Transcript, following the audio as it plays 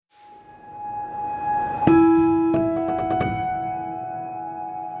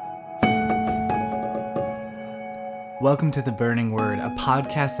Welcome to The Burning Word, a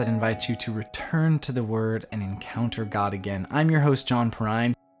podcast that invites you to return to the Word and encounter God again. I'm your host, John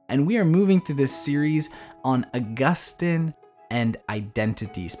Perrine, and we are moving through this series on Augustine and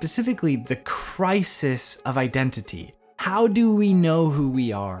identity, specifically the crisis of identity. How do we know who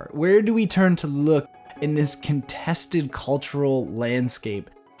we are? Where do we turn to look in this contested cultural landscape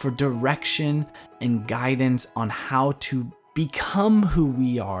for direction and guidance on how to become who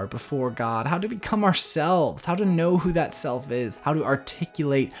we are before God, how to become ourselves, how to know who that self is, how to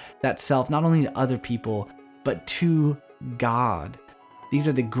articulate that self, not only to other people, but to God? These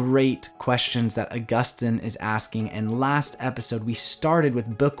are the great questions that Augustine is asking. And last episode, we started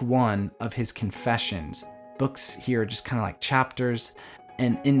with book 1 of his Confessions. Books here are just kind of like chapters.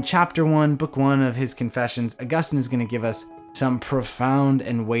 And in chapter 1, book 1 of his Confessions, Augustine is going to give us some profound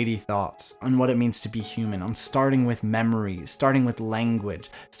and weighty thoughts on what it means to be human, on starting with memories, starting with language,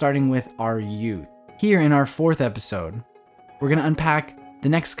 starting with our youth. Here in our 4th episode, we're going to unpack the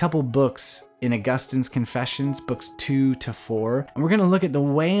next couple books in Augustine's Confessions, books 2 to 4, and we're going to look at the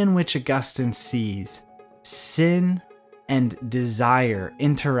way in which Augustine sees sin and desire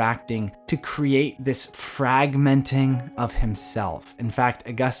interacting to create this fragmenting of himself. In fact,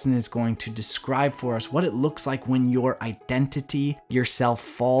 Augustine is going to describe for us what it looks like when your identity, yourself,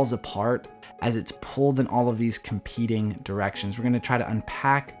 falls apart as it's pulled in all of these competing directions. We're going to try to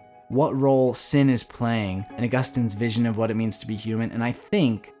unpack what role sin is playing in Augustine's vision of what it means to be human. And I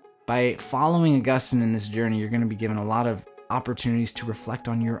think by following Augustine in this journey, you're going to be given a lot of opportunities to reflect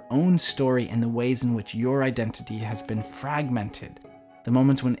on your own story and the ways in which your identity has been fragmented, the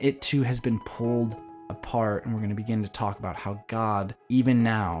moments when it too has been pulled apart. And we're going to begin to talk about how God, even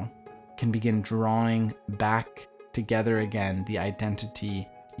now, can begin drawing back together again the identity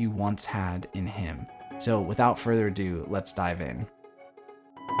you once had in Him. So without further ado, let's dive in.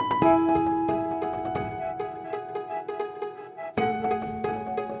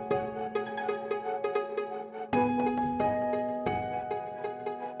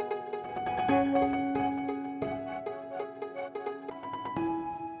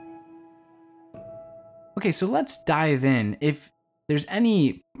 Okay, so let's dive in. If there's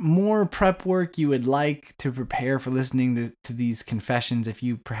any more prep work you would like to prepare for listening to these confessions, if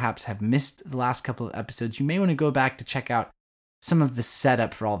you perhaps have missed the last couple of episodes, you may want to go back to check out some of the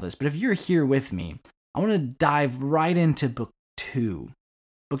setup for all this. But if you're here with me, I want to dive right into book 2.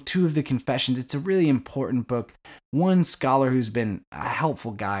 Book 2 of the Confessions. It's a really important book. One scholar who's been a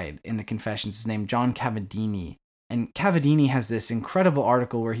helpful guide in the Confessions is named John Cavadini. And Cavadini has this incredible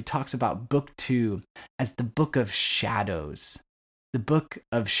article where he talks about book 2 as the book of shadows, the book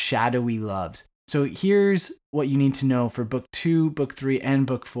of shadowy loves. So here's what you need to know for book 2, book 3, and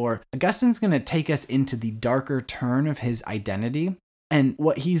book 4. Augustine's going to take us into the darker turn of his identity. And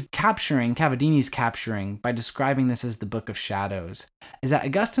what he's capturing, Cavadini's capturing, by describing this as the book of shadows, is that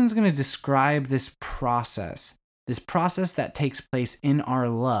Augustine's going to describe this process that takes place in our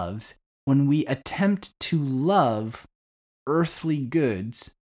loves when we attempt to love earthly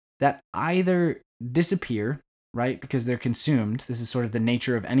goods that either disappear, right, because they're consumed. This is sort of the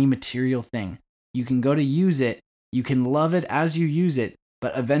nature of any material thing. You can go to use it, you can love it as you use it,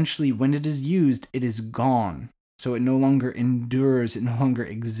 but eventually when it is used, it is gone. So it no longer endures, it no longer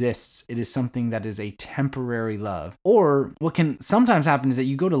exists. It is something that is a temporary love. Or what can sometimes happen is that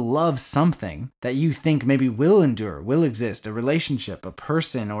you go to love something that you think maybe will endure, will exist, a relationship, a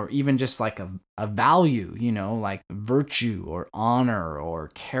person, or even just like a value, like virtue or honor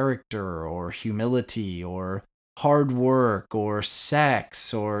or character or humility or hard work or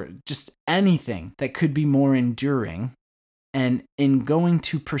sex or just anything that could be more enduring. And in going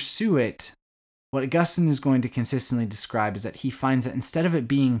to pursue it, what Augustine is going to consistently describe is that he finds that instead of it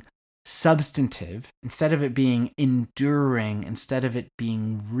being substantive, instead of it being enduring, instead of it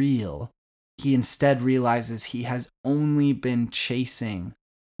being real, he instead realizes he has only been chasing,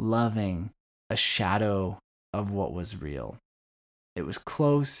 loving a shadow of what was real. It was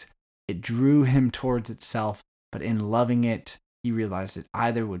close, it drew him towards itself, but in loving it, he realized it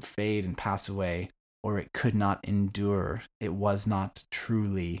either would fade and pass away, or it could not endure. It was not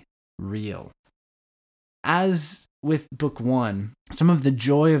truly real. As with book 1, some of the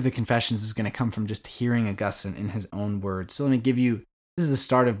joy of the Confessions is going to come from just hearing Augustine in his own words. So let me give you, this is the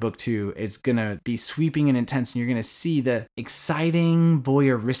start of book 2. It's going to be sweeping and intense, and you're going to see the exciting,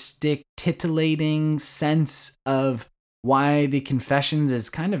 voyeuristic, titillating sense of why the Confessions is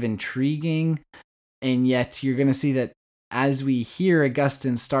kind of intriguing. And yet you're going to see that as we hear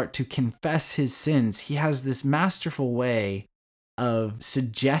Augustine start to confess his sins, he has this masterful way of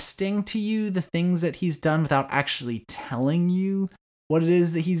suggesting to you the things that he's done without actually telling you what it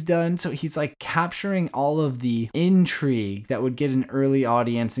is that he's done. So he's like capturing all of the intrigue that would get an early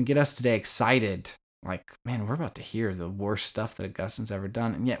audience and get us today excited. Like, man, we're about to hear the worst stuff that Augustine's ever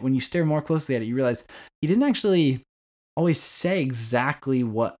done. And yet when you stare more closely at it, you realize he didn't actually always say exactly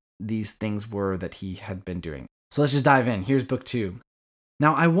what these things were that he had been doing. So let's just dive in. Here's book 2.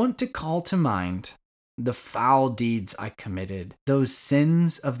 Now I want to call to mind the foul deeds I committed, those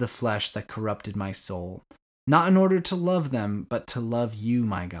sins of the flesh that corrupted my soul, not in order to love them, but to love you,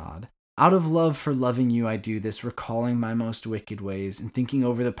 my God. Out of love for loving you, I do this, recalling my most wicked ways and thinking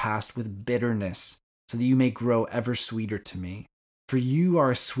over the past with bitterness, so that you may grow ever sweeter to me. For you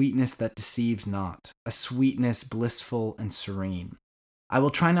are a sweetness that deceives not, a sweetness blissful and serene. I will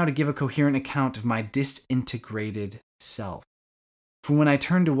try now to give a coherent account of my disintegrated self. For when I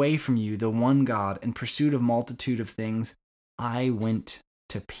turned away from you, the one God, in pursuit of multitude of things, I went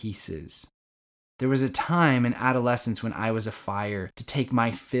to pieces. There was a time in adolescence when I was afire to take my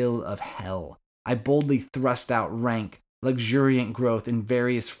fill of hell. I boldly thrust out rank, luxuriant growth in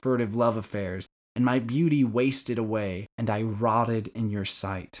various furtive love affairs, and my beauty wasted away, and I rotted in your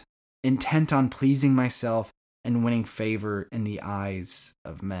sight, intent on pleasing myself and winning favor in the eyes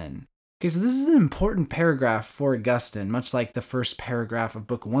of men. Okay, so this is an important paragraph for Augustine, much like the first paragraph of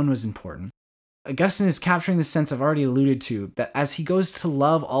book 1 was important. Augustine is capturing the sense I've already alluded to, that as he goes to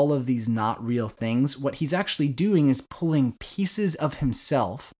love all of these not real things, what he's actually doing is pulling pieces of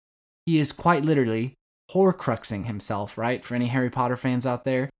himself. He is quite literally Horcruxing himself, right? For any Harry Potter fans out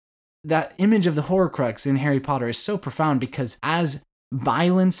there. That image of the Horcrux in Harry Potter is so profound because as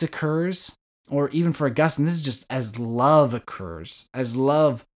violence occurs, or even for Augustine, this is just as love occurs, as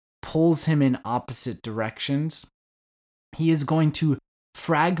love pulls him in opposite directions, he is going to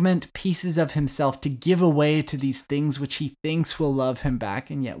fragment pieces of himself to give away to these things which he thinks will love him back,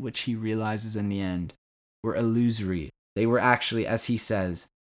 and yet which he realizes in the end were illusory. They were actually, as he says,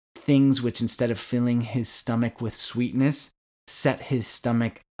 things which instead of filling his stomach with sweetness, set his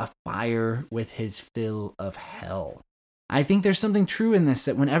stomach afire with his fill of hell. I think there's something true in this,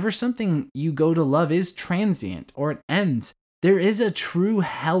 that whenever something you go to love is transient or it ends, there is a true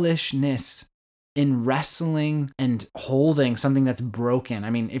hellishness in wrestling and holding something that's broken. I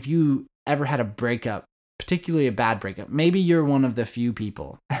mean, if you ever had a breakup, particularly a bad breakup, maybe you're one of the few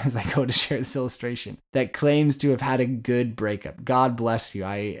people, as I go to share this illustration, that claims to have had a good breakup. God bless you.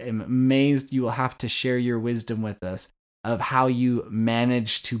 I am amazed you will have to share your wisdom with us of how you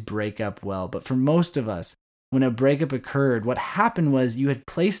managed to break up well. But for most of us, when a breakup occurred, what happened was you had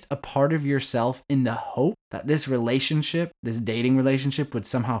placed a part of yourself in the hope that this relationship, this dating relationship, would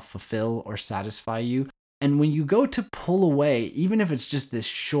somehow fulfill or satisfy you. And when you go to pull away, even if it's just this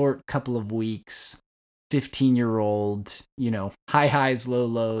short couple of weeks, 15-year-old, high highs, low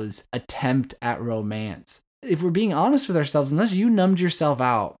lows, attempt at romance. If we're being honest with ourselves, unless you numbed yourself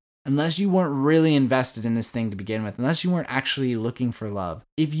out, unless you weren't really invested in this thing to begin with, unless you weren't actually looking for love,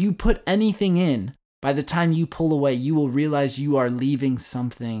 if you put anything in, by the time you pull away, you will realize you are leaving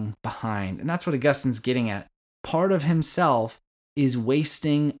something behind. And that's what Augustine's getting at. Part of himself is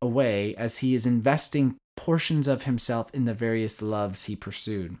wasting away as he is investing portions of himself in the various loves he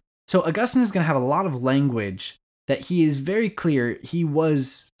pursued. So Augustine is going to have a lot of language that he is very clear he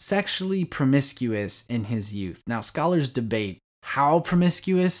was sexually promiscuous in his youth. Now, scholars debate how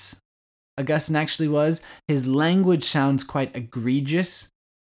promiscuous Augustine actually was. His language sounds quite egregious,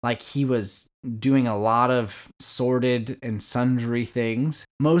 like he was doing a lot of sordid and sundry things.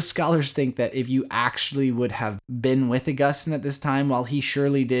 Most scholars think that if you actually would have been with Augustine at this time, while he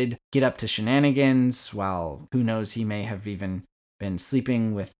surely did get up to shenanigans, while who knows, he may have even been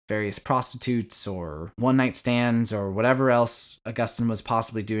sleeping with various prostitutes or one-night stands or whatever else Augustine was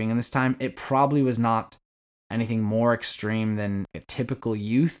possibly doing in this time, it probably was not anything more extreme than a typical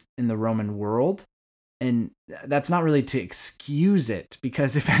youth in the Roman world. And that's not really to excuse it,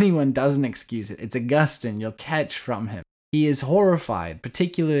 because if anyone doesn't excuse it, it's Augustine. You'll catch from him. He is horrified,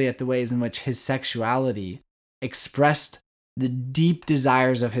 particularly at the ways in which his sexuality expressed the deep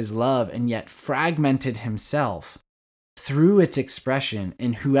desires of his love and yet fragmented himself through its expression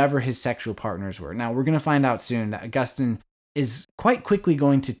in whoever his sexual partners were. Now, we're going to find out soon that Augustine is quite quickly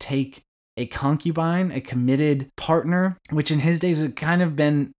going to take a concubine, a committed partner, which in his days would kind of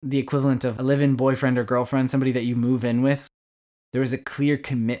been the equivalent of a live-in boyfriend or girlfriend, somebody that you move in with. There was a clear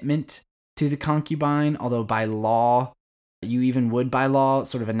commitment to the concubine, although by law, you even would by law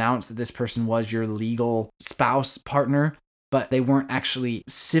sort of announce that this person was your legal spouse partner, but they weren't actually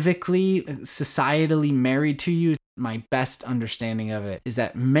civically, societally married to you. My best understanding of it is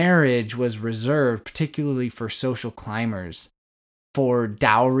that marriage was reserved, particularly for social climbers, for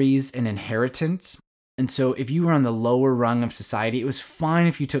dowries and inheritance. And so if you were on the lower rung of society, it was fine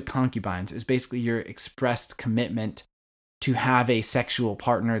if you took concubines. It was basically your expressed commitment to have a sexual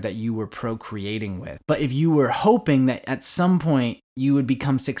partner that you were procreating with. But if you were hoping that at some point you would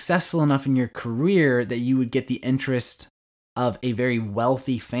become successful enough in your career that you would get the interest of a very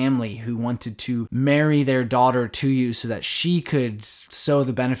wealthy family who wanted to marry their daughter to you so that she could sow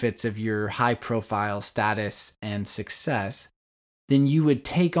the benefits of your high profile status and success, then you would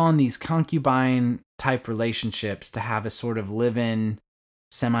take on these concubine type relationships to have a sort of live-in,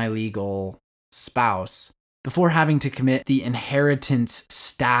 semi-legal spouse before having to commit the inheritance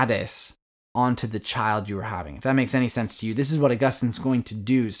status onto the child you were having. If that makes any sense to you, this is what Augustine's going to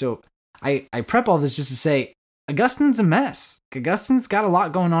do. So I prep all this just to say, Augustine's a mess. Augustine's got a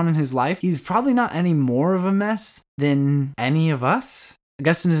lot going on in his life. He's probably not any more of a mess than any of us.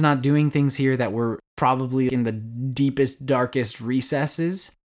 Augustine is not doing things here that were probably in the deepest, darkest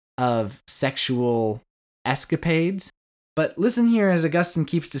recesses of sexual escapades. But listen here as Augustine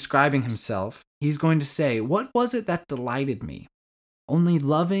keeps describing himself. He's going to say, "What was it that delighted me? Only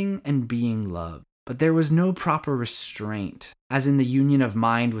loving and being loved. But there was no proper restraint, as in the union of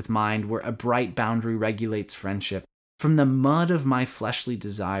mind with mind, where a bright boundary regulates friendship. From the mud of my fleshly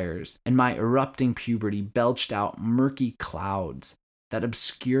desires and my erupting puberty belched out murky clouds that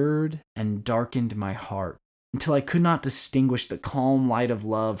obscured and darkened my heart, until I could not distinguish the calm light of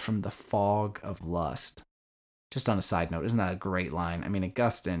love from the fog of lust." Just on a side note, isn't that a great line? I mean,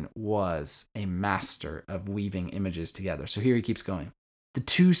 Augustine was a master of weaving images together. So here he keeps going. "The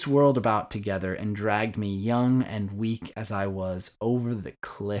two swirled about together and dragged me, young and weak as I was, over the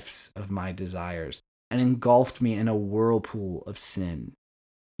cliffs of my desires, and engulfed me in a whirlpool of sin.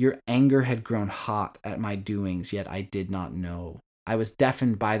 Your anger had grown hot at my doings, yet I did not know. I was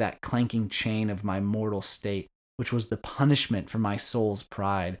deafened by that clanking chain of my mortal state, which was the punishment for my soul's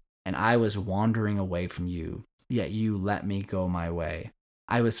pride, and I was wandering away from you, yet you let me go my way.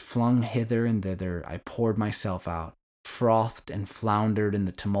 I was flung hither and thither, I poured myself out, frothed and floundered in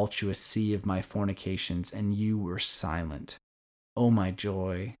the tumultuous sea of my fornications, and you were silent. Oh, my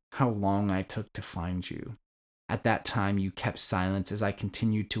joy, how long I took to find you. At that time you kept silence as I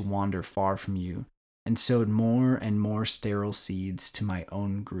continued to wander far from you, and sowed more and more sterile seeds to my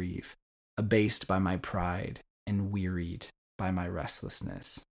own grief, abased by my pride and wearied by my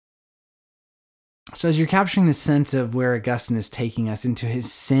restlessness." So as you're capturing the sense of where Augustine is taking us into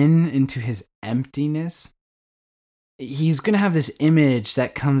his sin, into his emptiness, he's going to have this image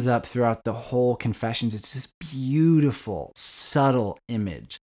that comes up throughout the whole Confessions. It's this beautiful, subtle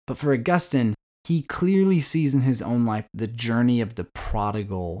image. But for Augustine, he clearly sees in his own life the journey of the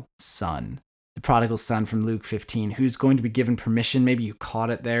prodigal son. The prodigal son from Luke 15, who's going to be given permission, maybe you caught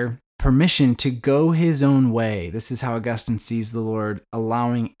it there, permission to go his own way. This is how Augustine sees the Lord,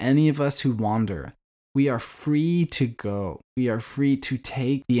 allowing any of us who wander. We are free to go. We are free to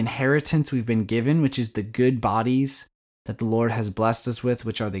take the inheritance we've been given, which is the good bodies that the Lord has blessed us with,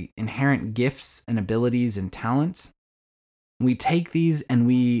 which are the inherent gifts and abilities and talents. We take these and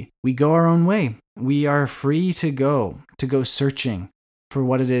we go our own way. We are free to go searching for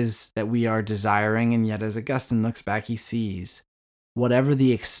what it is that we are desiring. And yet, as Augustine looks back, he sees whatever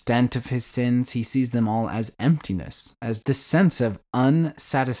the extent of his sins, he sees them all as emptiness, as this sense of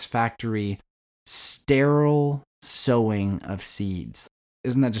unsatisfactory, sterile sowing of seeds.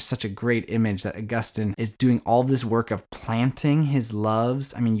 Isn't that just such a great image that Augustine is doing all this work of planting his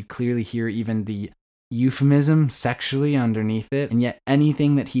loves? I mean, you clearly hear even the euphemism sexually underneath it, and yet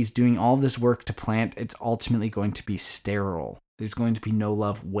anything that he's doing all this work to plant, it's ultimately going to be sterile. There's going to be no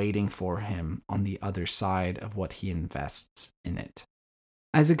love waiting for him on the other side of what he invests in it.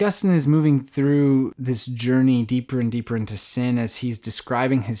 As Augustine is moving through this journey deeper and deeper into sin, as he's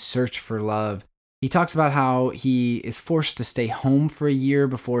describing his search for love, he talks about how he is forced to stay home for a year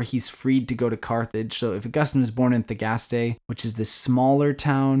before he's freed to go to Carthage. So if Augustine was born in Thagaste, which is this smaller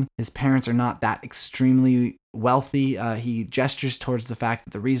town, his parents are not that extremely wealthy. He gestures towards the fact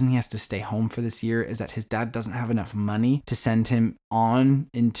that the reason he has to stay home for this year is that his dad doesn't have enough money to send him on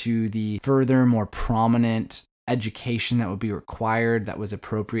into the further, more prominent education that would be required that was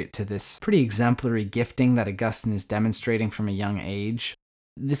appropriate to this pretty exemplary gifting that Augustine is demonstrating from a young age.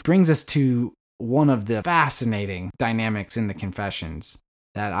 This brings us to one of the fascinating dynamics in the Confessions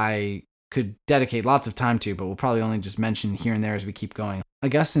that I could dedicate lots of time to, but we'll probably only just mention here and there as we keep going.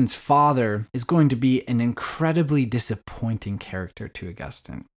 Augustine's father is going to be an incredibly disappointing character to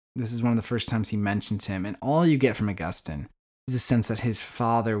Augustine. This is one of the first times he mentions him, and all you get from Augustine is a sense that his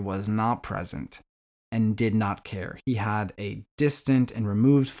father was not present and did not care. He had a distant and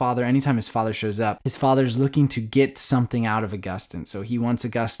removed father. Anytime his father shows up, his father's looking to get something out of Augustine. So he wants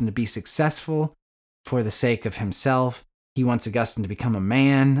Augustine to be successful for the sake of himself. He wants Augustine to become a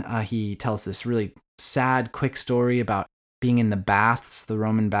man. He tells this really sad, quick story about being in the baths, the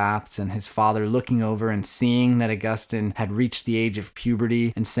Roman baths, and his father looking over and seeing that Augustine had reached the age of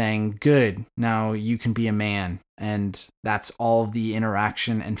puberty and saying, "Good, now you can be a man." And that's all the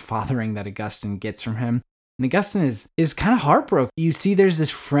interaction and fathering that Augustine gets from him. And Augustine is kind of heartbroken. You see there's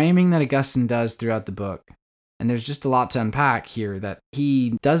this framing that Augustine does throughout the book. And there's just a lot to unpack here, that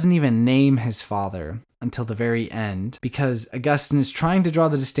he doesn't even name his father until the very end, because Augustine is trying to draw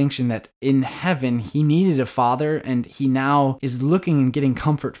the distinction that in heaven he needed a father, and he now is looking and getting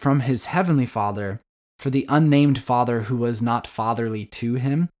comfort from his heavenly father for the unnamed father who was not fatherly to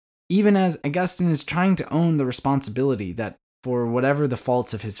him. Even as Augustine is trying to own the responsibility that for whatever the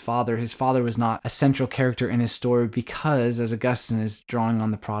faults of his father was not a central character in his story, because, as Augustine is drawing on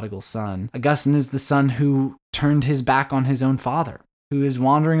the prodigal son, Augustine is the son who turned his back on his own father, who is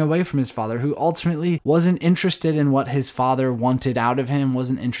wandering away from his father, who ultimately wasn't interested in what his father wanted out of him,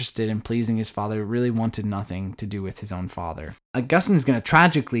 wasn't interested in pleasing his father, really wanted nothing to do with his own father. Augustine is going to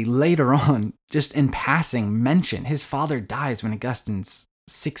tragically, later on, just in passing, mention his father dies when Augustine's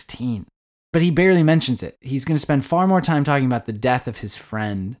 16. But he barely mentions it. He's going to spend far more time talking about the death of his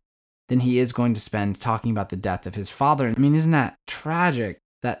friend than he is going to spend talking about the death of his father. I mean, isn't that tragic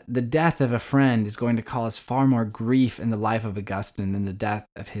that the death of a friend is going to cause far more grief in the life of Augustine than the death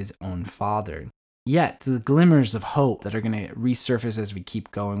of his own father? Yet, the glimmers of hope that are going to resurface as we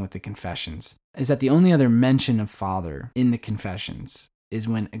keep going with the Confessions is that the only other mention of father in the Confessions is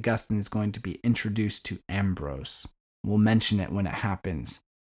when Augustine is going to be introduced to Ambrose. We'll mention it when it happens.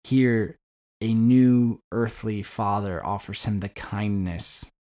 Here, a new earthly father offers him the kindness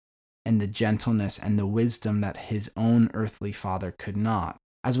and the gentleness and the wisdom that his own earthly father could not.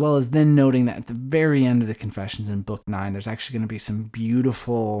 As well as then noting that at the very end of the Confessions in Book 9, there's actually going to be some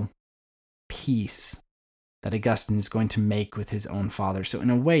beautiful peace that Augustine is going to make with his own father. So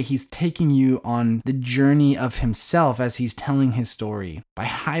in a way, he's taking you on the journey of himself as he's telling his story by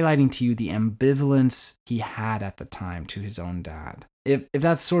highlighting to you the ambivalence he had at the time to his own dad. If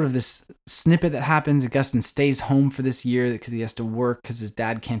that's sort of this snippet that happens, Augustine stays home for this year because he has to work because his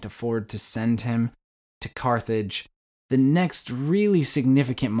dad can't afford to send him to Carthage. The next really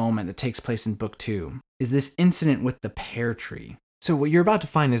significant moment that takes place in Book 2 is this incident with the pear tree. So what you're about to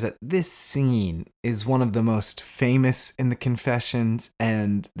find is that this scene is one of the most famous in the Confessions,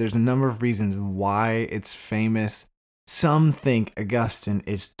 and there's a number of reasons why it's famous. Some think Augustine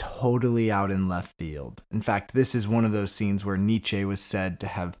is totally out in left field. In fact, this is one of those scenes where Nietzsche was said to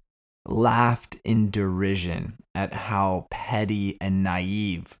have laughed in derision at how petty and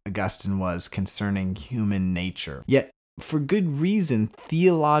naive Augustine was concerning human nature. Yet, for good reason,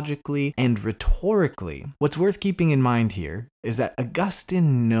 theologically and rhetorically. What's worth keeping in mind here is that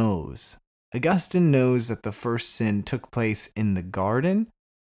Augustine knows that the first sin took place in the garden,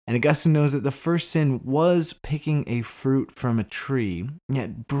 and Augustine knows that the first sin was picking a fruit from a tree.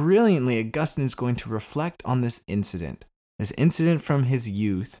 Yet brilliantly, Augustine is going to reflect on this incident from his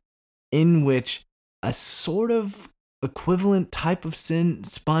youth, in which a sort of equivalent type of sin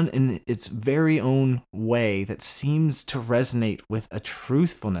spun in its very own way that seems to resonate with a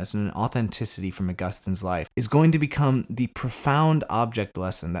truthfulness and an authenticity from Augustine's life is going to become the profound object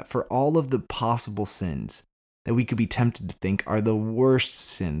lesson that for all of the possible sins that we could be tempted to think are the worst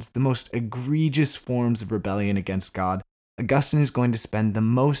sins, the most egregious forms of rebellion against God, Augustine is going to spend the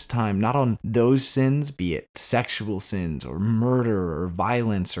most time not on those sins, be it sexual sins or murder or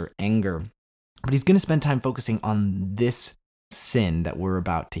violence or anger, but he's going to spend time focusing on this sin that we're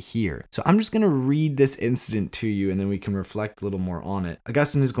about to hear. So I'm just going to read this incident to you and then we can reflect a little more on it.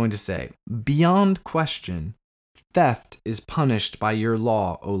 Augustine is going to say, "Beyond question, theft is punished by your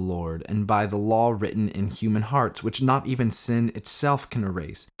law, O Lord, and by the law written in human hearts, which not even sin itself can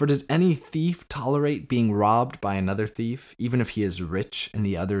erase. For does any thief tolerate being robbed by another thief, even if he is rich and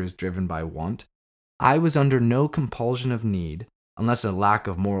the other is driven by want? I was under no compulsion of need, unless a lack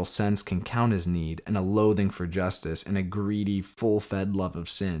of moral sense can count as need, and a loathing for justice, and a greedy, full-fed love of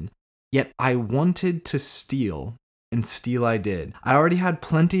sin. Yet I wanted to steal, and steal I did. I already had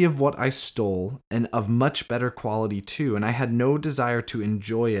plenty of what I stole, and of much better quality too, and I had no desire to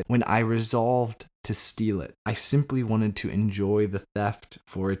enjoy it when I resolved to steal it. I simply wanted to enjoy the theft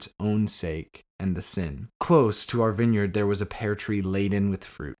for its own sake and the sin. Close to our vineyard there was a pear tree laden with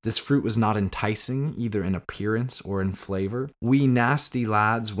fruit. This fruit was not enticing, either in appearance or in flavor. We nasty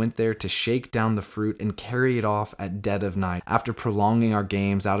lads went there to shake down the fruit and carry it off at dead of night, after prolonging our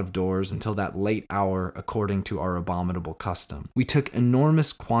games out of doors until that late hour according to our abominable custom. We took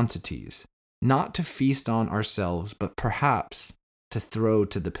enormous quantities, not to feast on ourselves, but perhaps to throw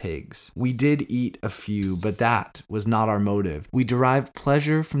to the pigs. We did eat a few, but that was not our motive. We derived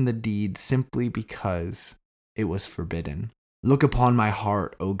pleasure from the deed simply because it was forbidden. Look upon my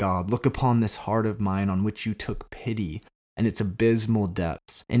heart, O God. Look upon this heart of mine on which you took pity and its abysmal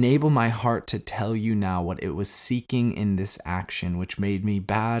depths. Enable my heart to tell you now what it was seeking in this action, which made me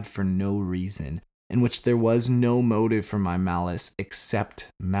bad for no reason, in which there was no motive for my malice except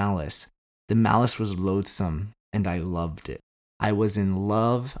malice. The malice was loathsome, and I loved it. I was in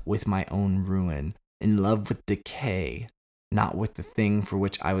love with my own ruin, in love with decay, not with the thing for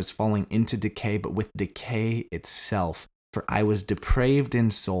which I was falling into decay, but with decay itself. For I was depraved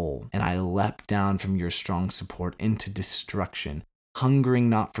in soul, and I leapt down from your strong support into destruction, hungering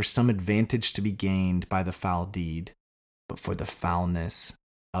not for some advantage to be gained by the foul deed, but for the foulness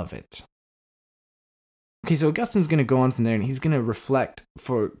of it. Okay, so Augustine's going to go on from there, and he's going to reflect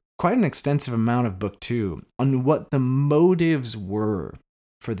for quite an extensive amount of Book 2 on what the motives were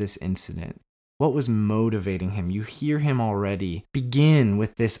for this incident. What was motivating him? You hear him already begin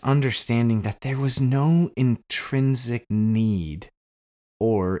with this understanding that there was no intrinsic need,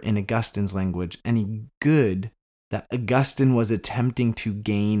 or in Augustine's language, any good that Augustine was attempting to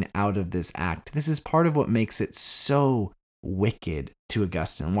gain out of this act. This is part of what makes it so wicked to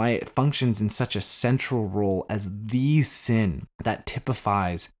Augustine, why it functions in such a central role as the sin that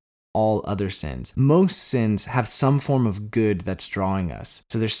typifies all other sins. Most sins have some form of good that's drawing us.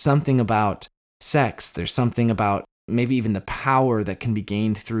 So there's something about sex, there's something about maybe even the power that can be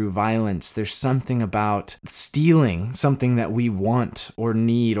gained through violence, there's something about stealing something that we want or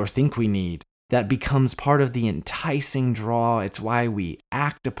need or think we need that becomes part of the enticing draw. It's why we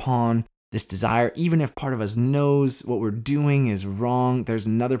act upon this desire, even if part of us knows what we're doing is wrong. There's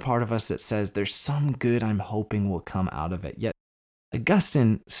another part of us that says there's some good I'm hoping will come out of it. Yet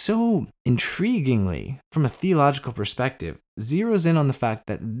Augustine, so intriguingly, from a theological perspective, zeroes in on the fact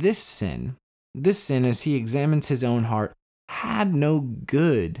that this sin, as he examines his own heart, had no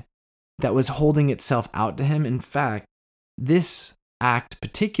good that was holding itself out to him. In fact, this act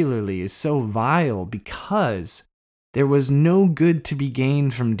particularly is so vile because there was no good to be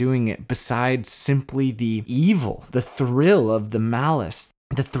gained from doing it besides simply the evil, the thrill of the malice,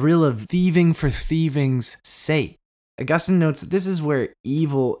 the thrill of thieving for thieving's sake. Augustine notes that this is where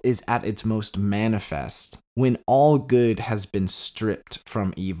evil is at its most manifest, when all good has been stripped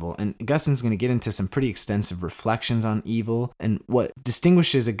from evil. And Augustine's going to get into some pretty extensive reflections on evil. And what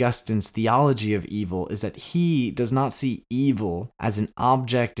distinguishes Augustine's theology of evil is that he does not see evil as an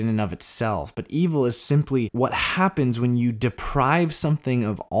object in and of itself, but evil is simply what happens when you deprive something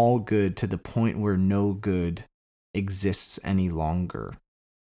of all good to the point where no good exists any longer.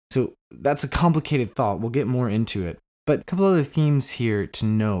 So that's a complicated thought. We'll get more into it. But a couple other themes here to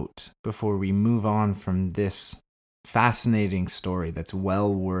note before we move on from this fascinating story that's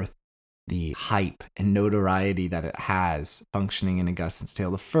well worth the hype and notoriety that it has functioning in Augustine's tale.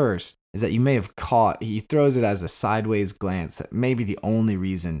 The first is that you may have caught, he throws it as a sideways glance, that maybe the only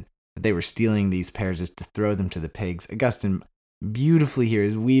reason that they were stealing these pears is to throw them to the pigs. Augustine beautifully here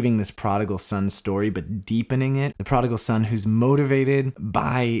is weaving this prodigal son story, but deepening it. The prodigal son who's motivated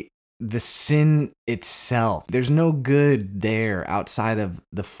by the sin itself. There's no good there outside of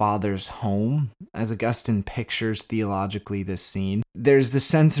the father's home, as Augustine pictures theologically this scene. There's the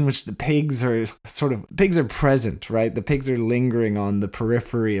sense in which the pigs are present, right? The pigs are lingering on the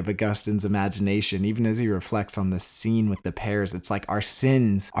periphery of Augustine's imagination, even as he reflects on this scene with the pears. It's like our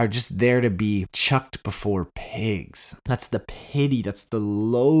sins are just there to be chucked before pigs. That's the pity, that's the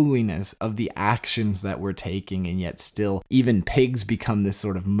lowliness of the actions that we're taking, and yet still, even pigs become this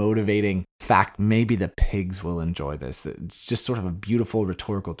sort of motivating fact. Maybe the pigs will enjoy this. It's just sort of a beautiful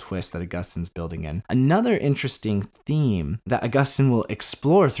rhetorical twist that Augustine's building in. Another interesting theme that Augustine will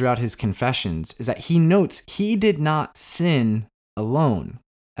explore throughout his Confessions is that he notes he did not sin alone.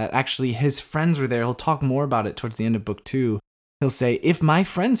 That actually his friends were there. He'll talk more about it towards the end of Book 2. He'll say, if my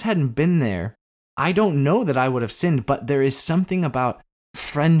friends hadn't been there, I don't know that I would have sinned, but there is something about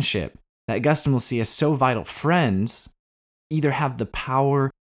friendship that Augustine will see as so vital. Friends either have the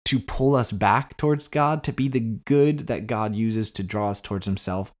power to pull us back towards God, to be the good that God uses to draw us towards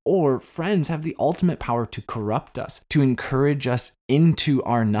himself, or friends have the ultimate power to corrupt us, to encourage us into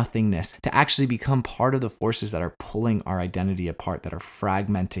our nothingness, to actually become part of the forces that are pulling our identity apart, that are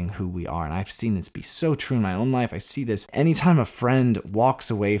fragmenting who we are. And I've seen this be so true in my own life. I see this anytime a friend walks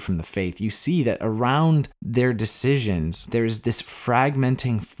away from the faith. You see that around their decisions, there's this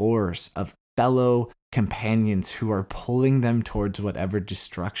fragmenting force of fellow companions who are pulling them towards whatever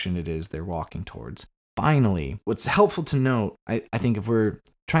destruction it is they're walking towards. Finally, what's helpful to note, I think if we're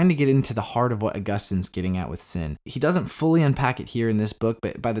trying to get into the heart of what Augustine's getting at with sin. He doesn't fully unpack it here in this book,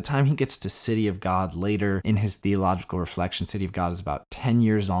 but by the time he gets to City of God later in his theological reflection, City of God is about 10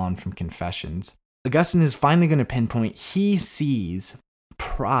 years on from Confessions. Augustine is finally going to pinpoint he sees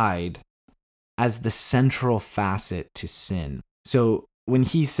pride as the central facet to sin. So when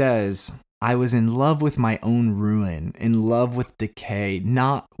he says, I was in love with my own ruin, in love with decay,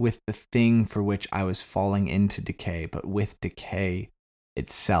 not with the thing for which I was falling into decay, but with decay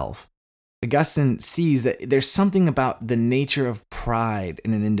itself. Augustine sees that there's something about the nature of pride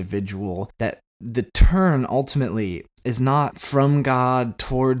in an individual, that the turn ultimately is not from God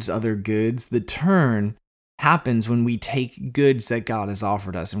towards other goods. The turn happens when we take goods that God has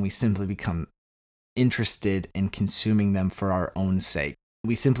offered us and we simply become interested in consuming them for our own sake.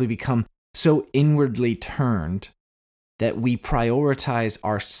 We simply become so inwardly turned that we prioritize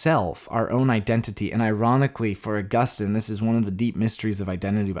ourself, our own identity. And ironically, for Augustine, this is one of the deep mysteries of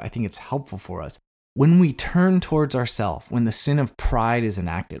identity, but I think it's helpful for us. When we turn towards ourself, when the sin of pride is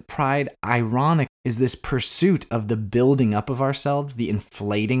enacted, pride, ironic, is this pursuit of the building up of ourselves, the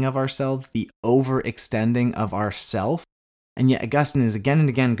inflating of ourselves, the overextending of ourself. And yet Augustine is again and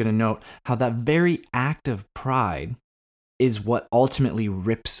again going to note how that very act of pride is what ultimately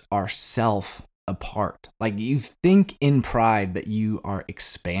rips ourself apart. Like, you think in pride that you are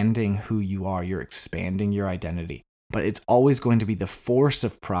expanding who you are, you're expanding your identity, but it's always going to be the force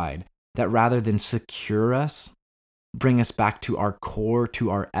of pride that rather than secure us, bring us back to our core,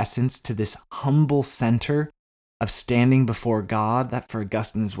 to our essence, to this humble center of standing before God, that for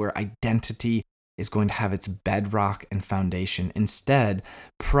Augustine is where identity is going to have its bedrock and foundation. Instead,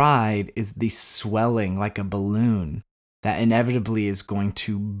 pride is the swelling like a balloon that inevitably is going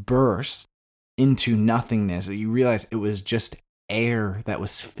to burst into nothingness. You realize it was just air that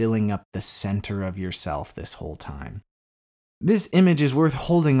was filling up the center of yourself this whole time. This image is worth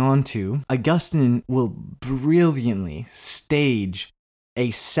holding on to. Augustine will brilliantly stage a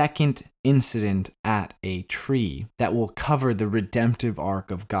second incident at a tree that will cover the redemptive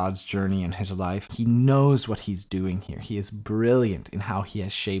arc of God's journey in his life. He knows what he's doing here. He is brilliant in how he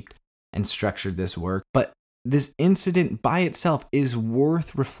has shaped and structured this work. But this incident by itself is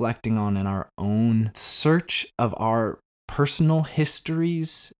worth reflecting on in our own search of our personal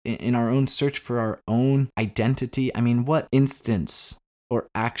histories, in our own search for our own identity. I mean, what instance or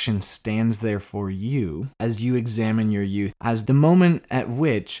action stands there for you as you examine your youth as the moment at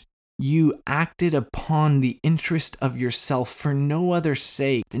which you acted upon the interest of yourself for no other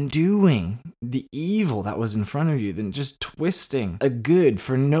sake than doing the evil that was in front of you, than just twisting a good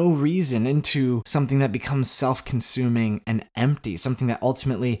for no reason into something that becomes self-consuming and empty, something that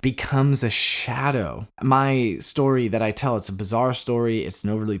ultimately becomes a shadow. My story that I tell, it's a bizarre story, it's an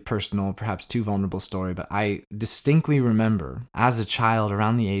overly personal, perhaps too vulnerable story, but I distinctly remember as a child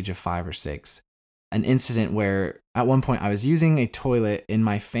around the age of 5 or 6, an incident where at one point I was using a toilet in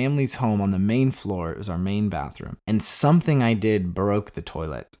my family's home on the main floor. It was our main bathroom. And something I did broke the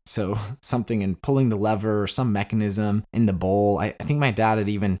toilet. So something in pulling the lever or some mechanism in the bowl. I think my dad had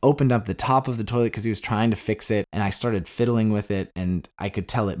even opened up the top of the toilet because he was trying to fix it. And I started fiddling with it and I could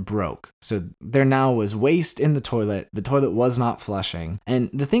tell it broke. So there now was waste in the toilet. The toilet was not flushing. And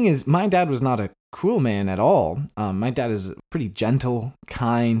the thing is, my dad was not a cruel man at all. My dad is pretty gentle,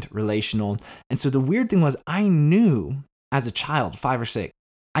 kind, relational. And so the weird thing was, I knew as a child, 5 or 6,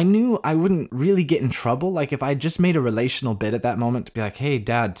 I knew I wouldn't really get in trouble. Like if I just made a relational bit at that moment to be like, hey,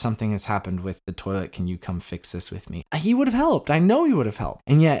 Dad, something has happened with the toilet. Can you come fix this with me? He would have helped. I know he would have helped.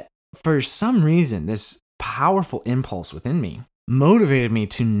 And yet, for some reason, this powerful impulse within me motivated me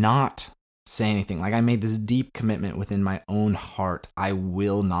to not say anything. Like I made this deep commitment within my own heart. I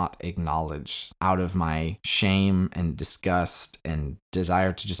will not acknowledge, out of my shame and disgust and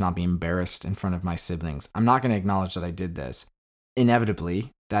desire to just not be embarrassed in front of my siblings, I'm not going to acknowledge that I did this.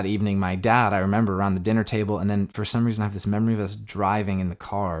 Inevitably, that evening, my dad, I remember around the dinner table, and then for some reason I have this memory of us driving in the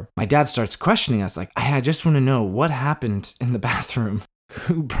car. My dad starts questioning us like, I just want to know what happened in the bathroom.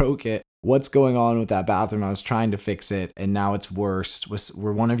 Who broke it? What's going on with that bathroom? I was trying to fix it, and now it's worse.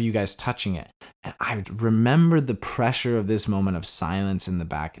 Were one of you guys touching it? And I remember the pressure of this moment of silence in the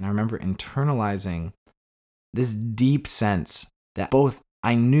back, and I remember internalizing this deep sense that both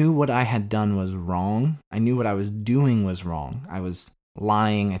I knew what I had done was wrong, I knew what I was doing was wrong. I was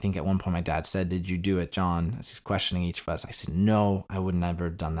lying. I think at one point my dad said, "Did you do it, John?" As he's questioning each of us. I said, "No, I would never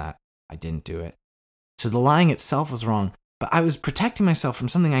have done that. I didn't do it." So the lying itself was wrong. But I was protecting myself from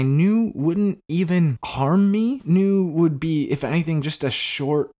something I knew wouldn't even harm me, knew would be, if anything, just a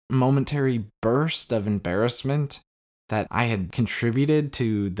short momentary burst of embarrassment that I had contributed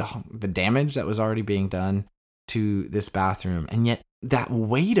to the damage that was already being done to this bathroom. And yet that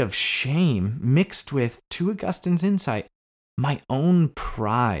weight of shame mixed with, to Augustine's insight, my own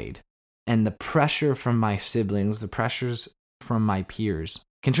pride and the pressure from my siblings, the pressures from my peers,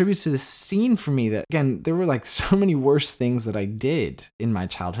 contributes to this scene for me that, again, there were like so many worse things that I did in my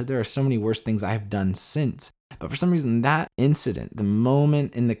childhood. There are so many worse things I have done since. But for some reason, that incident, the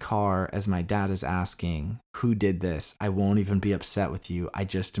moment in the car as my dad is asking, who did this? I won't even be upset with you. I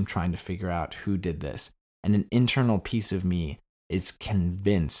just am trying to figure out who did this. And an internal piece of me is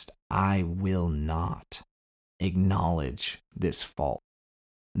convinced I will not acknowledge this fault.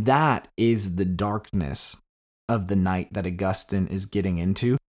 That is the darkness of the night that Augustine is getting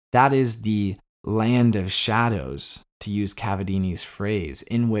into. That is the land of shadows, to use Cavadini's phrase,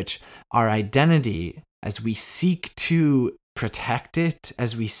 in which our identity, as we seek to protect it,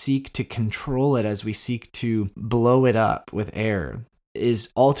 as we seek to control it, as we seek to blow it up with air, is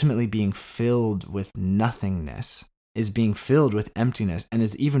ultimately being filled with nothingness, is being filled with emptiness, and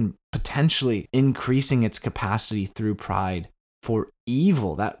is even potentially increasing its capacity through pride for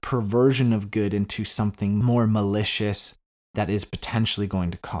evil, that perversion of good into something more malicious that is potentially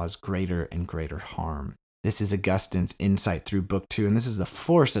going to cause greater and greater harm. This is Augustine's insight through Book 2, and this is the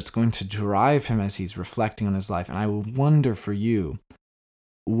force that's going to drive him as he's reflecting on his life. And I wonder for you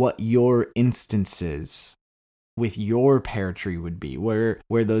what your instances with your pear tree would be, where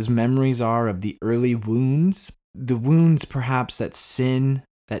those memories are of the early wounds, the wounds perhaps that sin,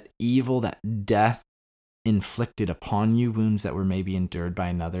 that evil, that death inflicted upon you, wounds that were maybe endured by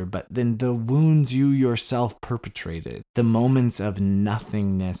another, but then the wounds you yourself perpetrated, the moments of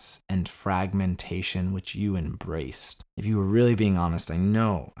nothingness and fragmentation which you embraced. If you were really being honest, I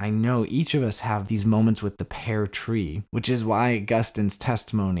know each of us have these moments with the pear tree, which is why Augustine's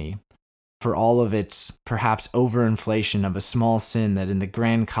testimony, for all of its perhaps overinflation of a small sin that in the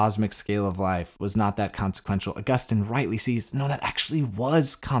grand cosmic scale of life was not that consequential, Augustine rightly sees, no, that actually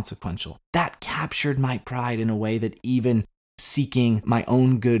was consequential. That captured my pride in a way that even seeking my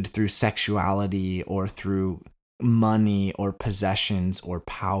own good through sexuality or through money or possessions or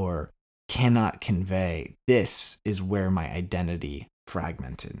power cannot convey. This is where my identity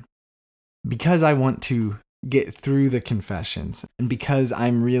fragmented. Because I want to get through the confessions, and because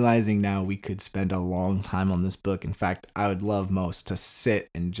I'm realizing now we could spend a long time on this book. In fact, I would love most to sit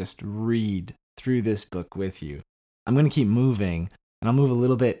and just read through this book with you. I'm going to keep moving, and I'll move a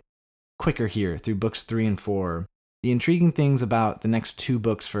little bit quicker here through books 3 and 4. The intriguing things about the next 2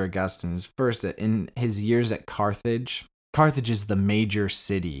 books for Augustine is first that in his years at Carthage is the major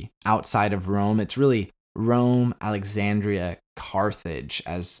city outside of Rome. It's really Rome, Alexandria, Carthage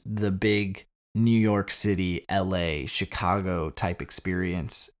as the big New York City, LA, Chicago type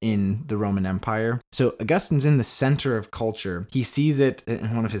experience in the Roman Empire. So Augustine's in the center of culture. He sees it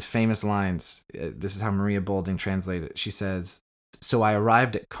in one of his famous lines. This is how Maria Bolding translated it. She says, "So I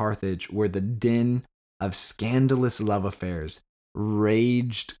arrived at Carthage where the din of scandalous love affairs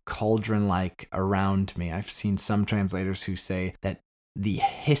raged cauldron-like around me." I've seen some translators who say that the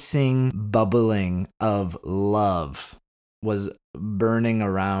hissing, bubbling of love was burning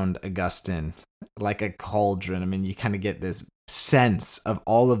around Augustine like a cauldron. I mean, you kind of get this sense of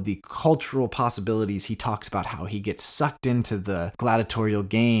all of the cultural possibilities. He talks about how he gets sucked into the gladiatorial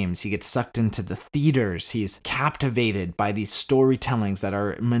games. He gets sucked into the theaters. He's captivated by these storytellings that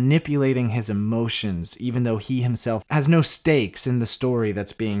are manipulating his emotions, even though he himself has no stakes in the story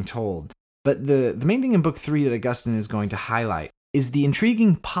that's being told. But the main thing in Book 3 that Augustine is going to highlight is the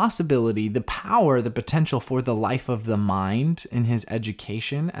intriguing possibility, the power, the potential for the life of the mind in his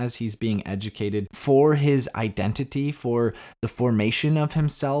education as he's being educated for his identity, for the formation of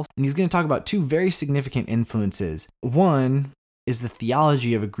himself. And he's going to talk about 2 very significant influences. One is the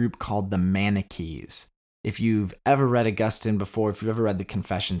theology of a group called the Manichees. If you've ever read Augustine before, if you've ever read the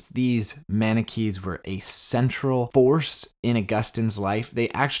Confessions, these Manichees were a central force in Augustine's life. They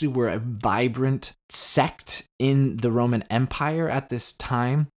actually were a vibrant sect in the Roman Empire at this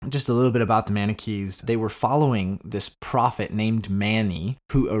time. Just a little bit about the Manichees. They were following this prophet named Mani,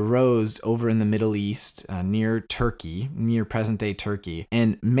 who arose over in the Middle East near Turkey, near present-day Turkey.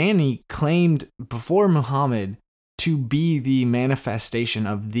 And Mani claimed before Muhammad to be the manifestation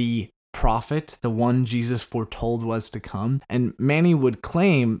of the prophet, the one Jesus foretold was to come. And Mani would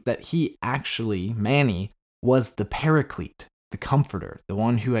claim that Mani was the paraclete, the comforter, the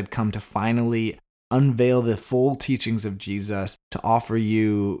one who had come to finally unveil the full teachings of Jesus, to offer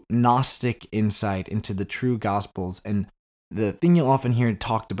you Gnostic insight into the true gospels. And the thing you'll often hear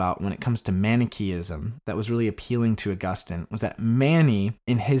talked about when it comes to Manichaeism that was really appealing to Augustine was that Mani,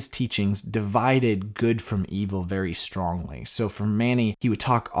 in his teachings, divided good from evil very strongly. So for Mani, he would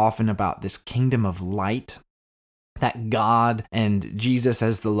talk often about this kingdom of light, that God and Jesus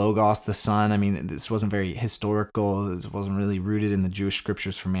as the Logos, the Son. I mean, this wasn't very historical. This wasn't really rooted in the Jewish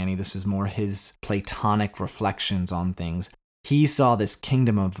scriptures for Manny. This was more his Platonic reflections on things. He saw this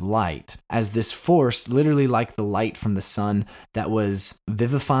kingdom of light as this force, literally like the light from the sun, that was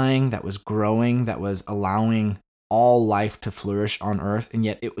vivifying, that was growing, that was allowing all life to flourish on earth, and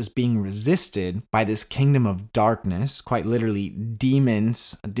yet it was being resisted by this kingdom of darkness, quite literally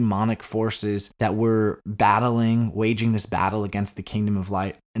demons, demonic forces that were waging this battle against the kingdom of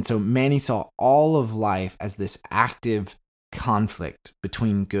light. And so Manny saw all of life as this active conflict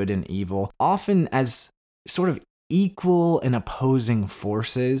between good and evil, often as sort of equal and opposing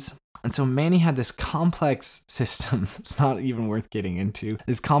forces. And so Manny had this complex system that's not even worth getting into.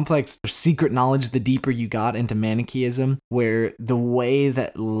 This complex secret knowledge the deeper you got into Manichaeism, where the way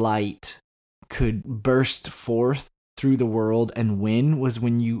that light could burst forth through the world and win was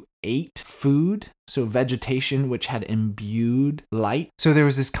when you ate food, so vegetation which had imbued light. So there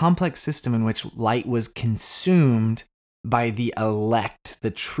was this complex system in which light was consumed by the elect,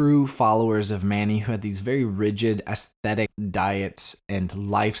 the true followers of Manny, who had these very rigid aesthetic diets and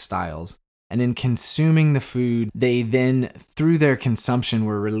lifestyles. And in consuming the food, they then, through their consumption,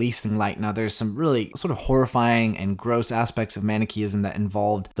 were releasing light. Now, there's some really sort of horrifying and gross aspects of Manichaeism that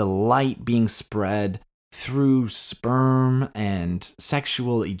involved the light being spread through sperm and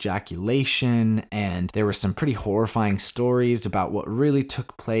sexual ejaculation, and there were some pretty horrifying stories about what really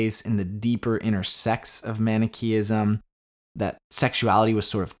took place in the deeper inner sects of Manichaeism, that sexuality was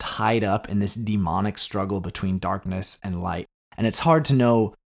sort of tied up in this demonic struggle between darkness and light. And it's hard to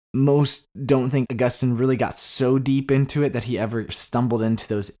know. Most don't think Augustine really got so deep into it that he ever stumbled into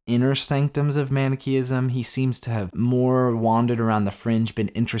those inner sanctums of Manichaeism. He seems to have more wandered around the fringe, been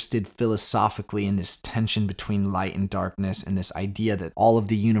interested philosophically in this tension between light and darkness, and this idea that all of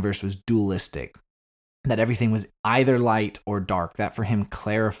the universe was dualistic, that everything was either light or dark. That for him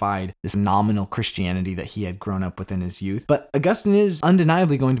clarified this nominal Christianity that he had grown up with in his youth. But Augustine is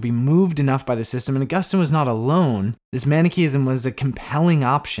undeniably going to be moved enough by the system, and Augustine was not alone. This Manichaeism was a compelling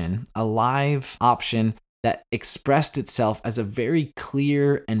option, a live option that expressed itself as a very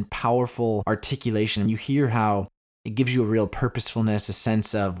clear and powerful articulation. You hear how it gives you a real purposefulness, a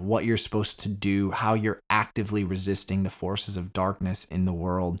sense of what you're supposed to do, how you're actively resisting the forces of darkness in the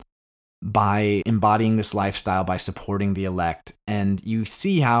world by embodying this lifestyle, by supporting the elect. And you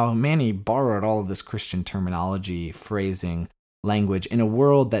see how Manny borrowed all of this Christian terminology, phrasing, language in a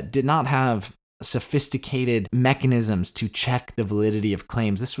world that did not have sophisticated mechanisms to check the validity of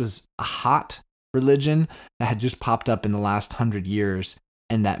claims. This was a hot religion that had just popped up in the last 100 years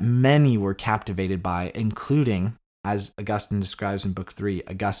and that many were captivated by, including, as Augustine describes in Book 3,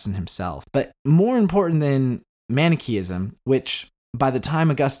 Augustine himself. But more important than Manichaeism, which by the time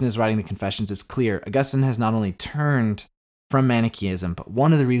Augustine is writing the Confessions, it's clear Augustine has not only turned from Manichaeism, but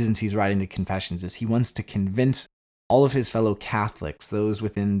one of the reasons he's writing the Confessions is he wants to convince all of his fellow Catholics, those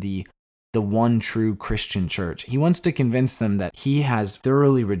within the one true Christian church. He wants to convince them that he has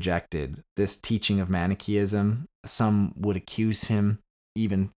thoroughly rejected this teaching of Manichaeism. Some would accuse him,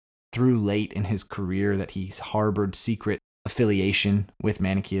 even through late in his career, that he's harbored secret affiliation with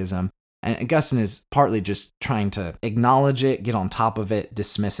Manichaeism. And Augustine is partly just trying to acknowledge it, get on top of it,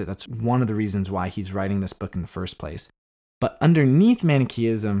 dismiss it. That's one of the reasons why he's writing this book in the first place. But underneath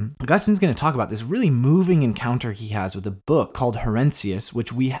Manichaeism, Augustine's going to talk about this really moving encounter he has with a book called Hortensius,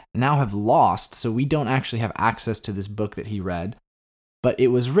 which we now have lost, so we don't actually have access to this book that he read. But it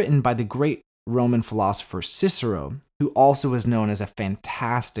was written by the great Roman philosopher Cicero, who also was known as a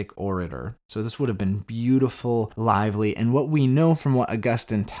fantastic orator. So this would have been beautiful, lively, and what we know from what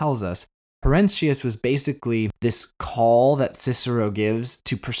Augustine tells us, Hortensius was basically this call that Cicero gives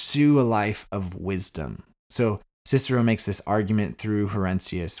to pursue a life of wisdom. So Cicero makes this argument through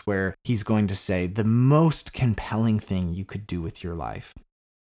Hortensius where he's going to say the most compelling thing you could do with your life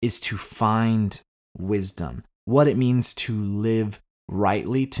is to find wisdom, what it means to live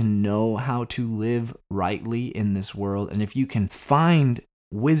rightly, to know how to live rightly in this world. And if you can find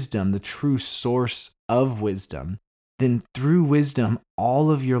wisdom, the true source of wisdom, then through wisdom, all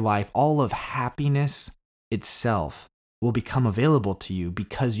of your life, all of happiness itself will become available to you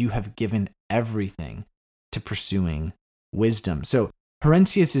because you have given everything to pursuing wisdom. So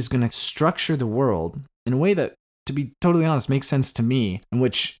Hortensius is going to structure the world in a way that, to be totally honest, makes sense to me, in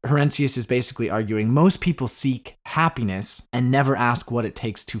which Hortensius is basically arguing most people seek happiness and never ask what it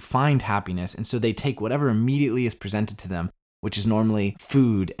takes to find happiness. And so they take whatever immediately is presented to them, which is normally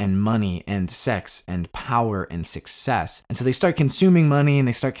food and money and sex and power and success. And so they start consuming money and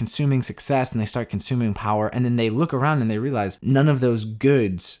they start consuming success and they start consuming power. And then they look around and they realize none of those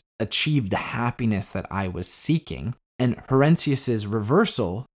goods achieve the happiness that I was seeking. And Heinsius's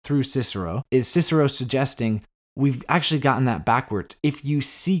reversal through Cicero is Cicero suggesting we've actually gotten that backwards. If you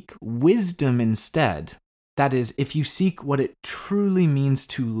seek wisdom instead, that is, if you seek what it truly means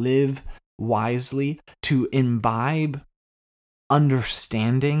to live wisely, to imbibe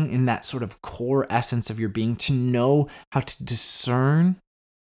understanding in that sort of core essence of your being, to know how to discern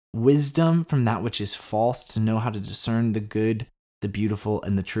wisdom from that which is false, to know how to discern the good, the beautiful,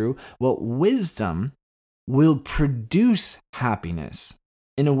 and the true. Well, wisdom will produce happiness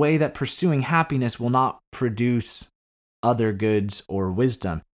in a way that pursuing happiness will not produce other goods or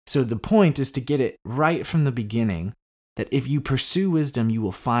wisdom. So the point is to get it right from the beginning that if you pursue wisdom, you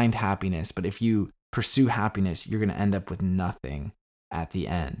will find happiness. But if you pursue happiness, you're going to end up with nothing at the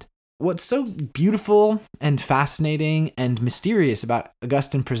end. What's so beautiful and fascinating and mysterious about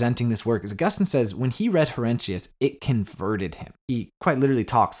Augustine presenting this work is Augustine says when he read Heinsius, it converted him. He quite literally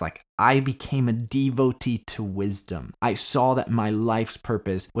talks like, I became a devotee to wisdom. I saw that my life's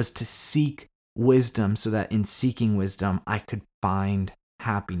purpose was to seek wisdom so that in seeking wisdom, I could find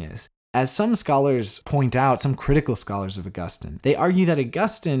happiness. As some scholars point out, some critical scholars of Augustine, they argue that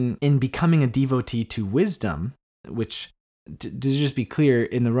Augustine, in becoming a devotee to wisdom, which, to just be clear,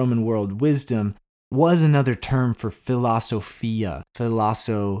 in the Roman world, wisdom was another term for philosophia.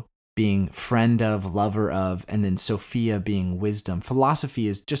 Philoso being friend of, lover of, and then Sophia being wisdom. Philosophy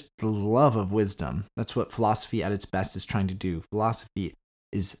is just the love of wisdom. That's what philosophy at its best is trying to do. Philosophy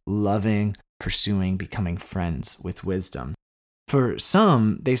is loving, pursuing, becoming friends with wisdom. For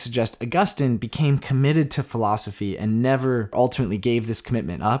some, they suggest Augustine became committed to philosophy and never ultimately gave this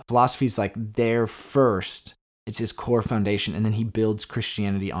commitment up. Philosophy is like there first. It's his core foundation, and then he builds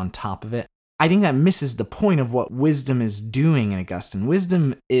Christianity on top of it. I think that misses the point of what wisdom is doing in Augustine.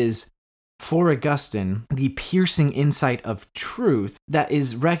 Wisdom is, for Augustine, the piercing insight of truth that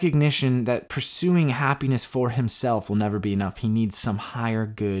is recognition that pursuing happiness for himself will never be enough. He needs some higher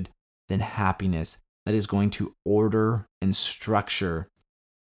good than happiness that is going to order and structure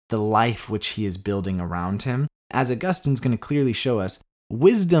the life which he is building around him. As Augustine's going to clearly show us,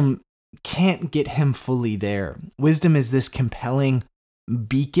 wisdom can't get him fully there. Wisdom is this compelling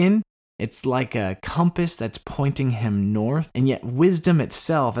beacon. It's like a compass that's pointing him north, and yet wisdom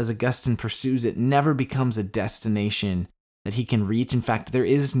itself, as Augustine pursues it, never becomes a destination that he can reach. In fact, there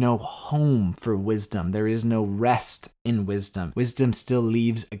is no home for wisdom. There is no rest in wisdom. Wisdom still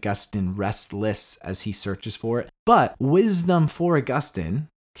leaves Augustine restless as he searches for it. But wisdom for Augustine,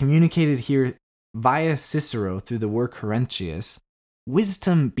 communicated here via Cicero through the work Heinsius,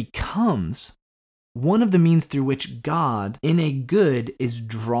 wisdom becomes one of the means through which God, in a good, is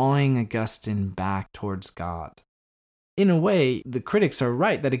drawing Augustine back towards God. In a way, the critics are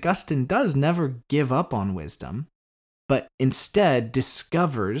right that Augustine does never give up on wisdom, but instead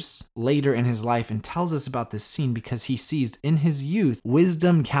discovers later in his life and tells us about this scene because he sees in his youth,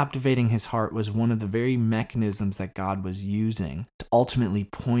 wisdom captivating his heart was one of the very mechanisms that God was using to ultimately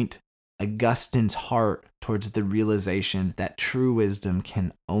point Augustine's heart towards the realization that true wisdom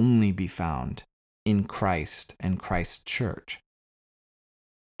can only be found in Christ and Christ's church.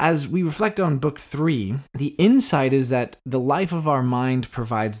 As we reflect on Book 3, the insight is that the life of our mind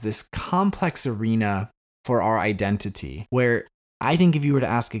provides this complex arena for our identity, where I think if you were to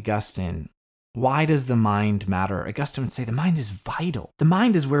ask Augustine, why does the mind matter? Augustine would say the mind is vital. The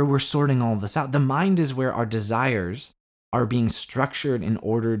mind is where we're sorting all of this out. The mind is where our desires are being structured and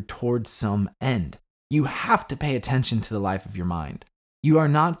ordered towards some end. You have to pay attention to the life of your mind. You are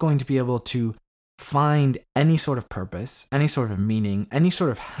not going to be able to find any sort of purpose, any sort of meaning, any sort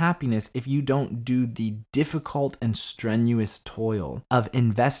of happiness if you don't do the difficult and strenuous toil of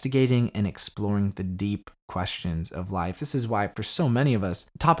investigating and exploring the deep questions of life. This is why for so many of us,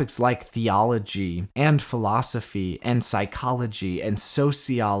 topics like theology and philosophy and psychology and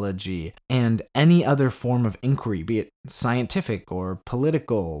sociology and any other form of inquiry, be it scientific or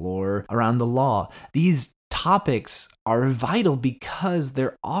political or around the law, these topics are vital because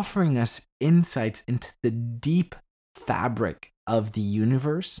they're offering us insights into the deep fabric of the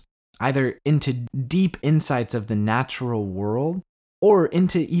universe, either into deep insights of the natural world or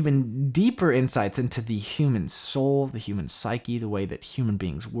into even deeper insights into the human soul, the human psyche, the way that human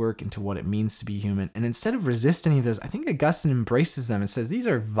beings work, into what it means to be human. And instead of resisting any of those, I think Augustine embraces them and says these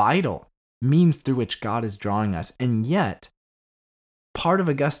are vital means through which God is drawing us. And yet, part of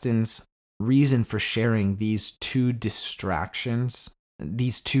Augustine's reason for sharing these two distractions,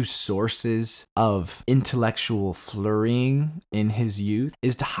 these two sources of intellectual flurrying in his youth,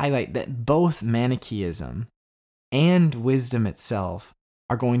 is to highlight that both Manichaeism and wisdom itself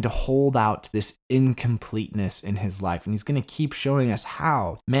are going to hold out this incompleteness in his life. And he's going to keep showing us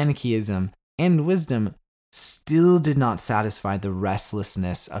how Manichaeism and wisdom still did not satisfy the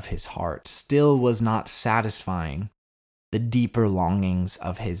restlessness of his heart, still was not satisfying the deeper longings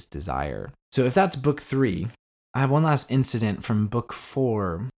of his desire. So if that's book 3, I have one last incident from book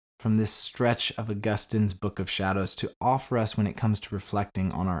 4, from this stretch of Augustine's Book of Shadows, to offer us when it comes to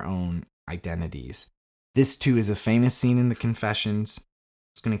reflecting on our own identities. This too is a famous scene in the Confessions.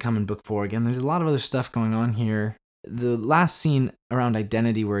 It's going to come in book 4 again. There's a lot of other stuff going on here. The last scene around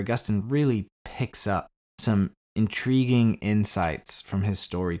identity, where Augustine really picks up some intriguing insights from his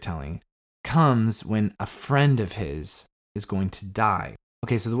storytelling, comes when a friend of his is going to die.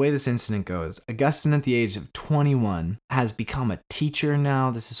 Okay, so the way this incident goes, Augustine at the age of 21 has become a teacher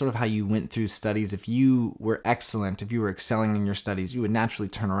now. This is sort of how you went through studies. If you were excellent, if you were excelling in your studies, you would naturally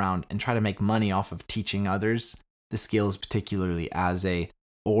turn around and try to make money off of teaching others the skills, particularly as a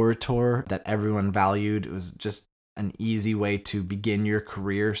orator that everyone valued. It was just an easy way to begin your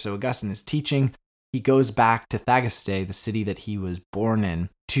career. So Augustine is teaching. He goes back to Thagaste, the city that he was born in,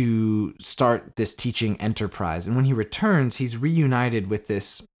 to start this teaching enterprise. And when he returns, he's reunited with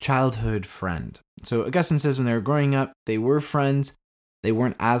this childhood friend. So Augustine says when they were growing up, they were friends. They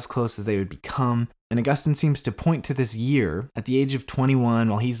weren't as close as they would become. And Augustine seems to point to this year at the age of 21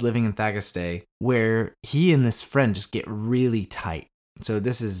 while he's living in Thagaste, where he and this friend just get really tight. So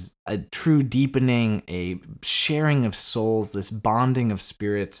this is a true deepening, a sharing of souls, this bonding of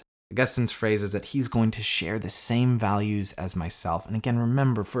spirits. Augustine's phrase is that he's going to share the same values as myself. And again,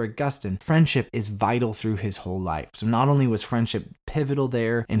 remember, for Augustine, friendship is vital through his whole life. So not only was friendship pivotal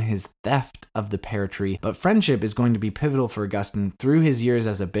there in his theft of the pear tree, but friendship is going to be pivotal for Augustine through his years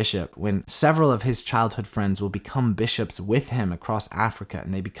as a bishop, when several of his childhood friends will become bishops with him across Africa,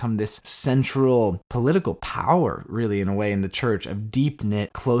 and they become this central political power, really, in a way, in the church, of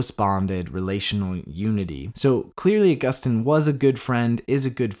deep-knit, close-bonded relational unity. So clearly Augustine was a good friend, is a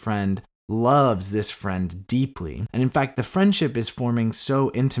good friend, loves this friend deeply. And in fact, the friendship is forming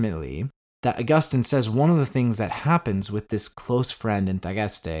so intimately that Augustine says one of the things that happens with this close friend in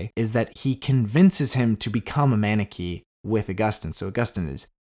Thagaste is that he convinces him to become a Manichae with Augustine. So Augustine is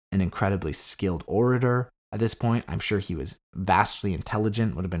an incredibly skilled orator at this point. I'm sure he was vastly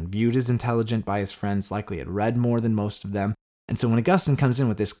intelligent, would have been viewed as intelligent by his friends, likely had read more than most of them. And so when Augustine comes in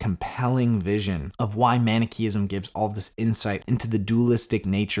with this compelling vision of why Manichaeism gives all this insight into the dualistic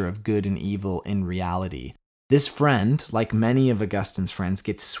nature of good and evil in reality, this friend, like many of Augustine's friends,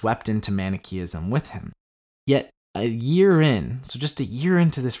 gets swept into Manichaeism with him. Yet a year in, so just a year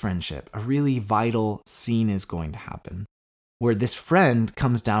into this friendship, a really vital scene is going to happen where this friend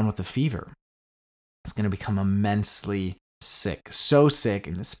comes down with a fever. It's going to become immensely sick, so sick,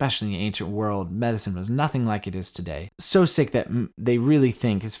 and especially in the ancient world, medicine was nothing like it is today. So sick that they really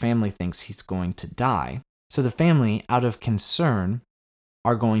think, his family thinks he's going to die. So the family, out of concern,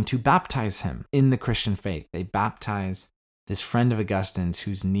 are going to baptize him in the Christian faith. They baptize this friend of Augustine's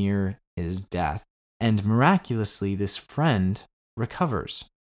who's near his death. And miraculously, this friend recovers.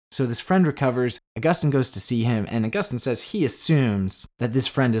 So this friend recovers, Augustine goes to see him, and Augustine says he assumes that this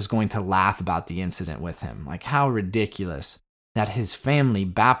friend is going to laugh about the incident with him. Like, how ridiculous that his family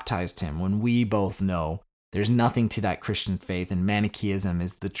baptized him when we both know there's nothing to that Christian faith, and Manichaeism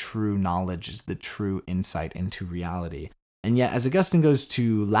is the true knowledge, is the true insight into reality. And yet, as Augustine goes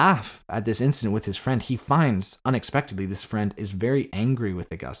to laugh at this incident with his friend, he finds, unexpectedly, this friend is very angry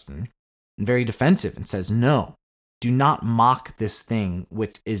with Augustine and very defensive and says, "No, do not mock this thing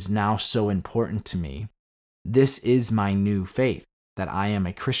which is now so important to me. This is my new faith, that I am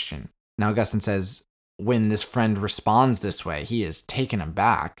a Christian." Now, Augustine says when this friend responds this way, he is taken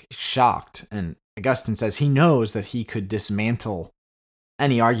aback, shocked, and Augustine says he knows that he could dismantle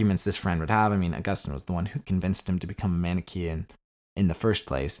any arguments this friend would have. I mean, Augustine was the one who convinced him to become a Manichaean in the first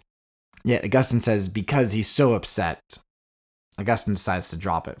place. Yet Augustine says because he's so upset, Augustine decides to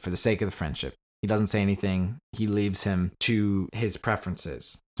drop it for the sake of the friendship. He doesn't say anything. He leaves him to his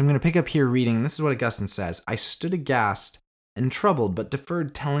preferences. So I'm going to pick up here reading. This is what Augustine says. "I stood aghast and troubled, but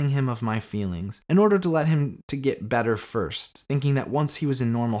deferred telling him of my feelings, in order to let him to get better first, thinking that once he was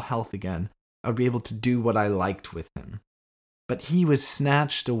in normal health again, I would be able to do what I liked with him. But he was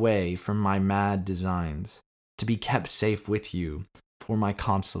snatched away from my mad designs, to be kept safe with you for my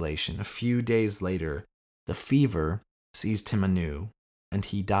consolation. A few days later, the fever seized him anew, and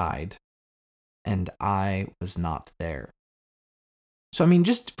he died, and I was not there." So, I mean,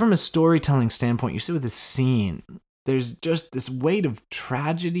 just from a storytelling standpoint, you see with this scene, there's just this weight of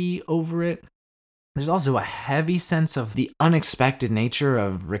tragedy over it. There's also a heavy sense of the unexpected nature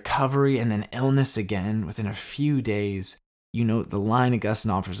of recovery and then illness again within a few days. You note the line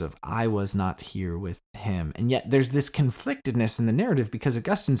Augustine offers of, I was not here with him. And yet there's this conflictedness in the narrative because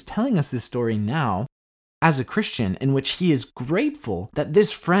Augustine's telling us this story now as a Christian in which he is grateful that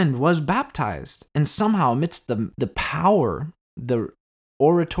this friend was baptized. And somehow amidst the power, the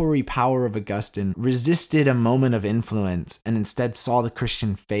oratory power of Augustine, resisted a moment of influence and instead saw the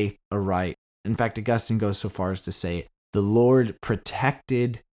Christian faith aright. In fact, Augustine goes so far as to say, the Lord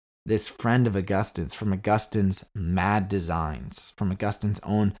protected this friend of Augustine's from Augustine's mad designs, from Augustine's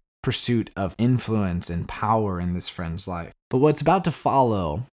own pursuit of influence and power in this friend's life. But what's about to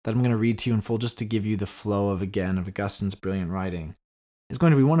follow, that I'm going to read to you in full just to give you the flow of Augustine's brilliant writing, is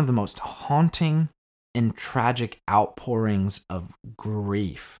going to be one of the most haunting and tragic outpourings of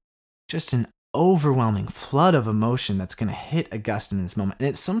grief. Just an overwhelming flood of emotion that's going to hit Augustine in this moment. And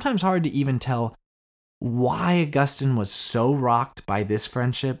it's sometimes hard to even tell why Augustine was so rocked by this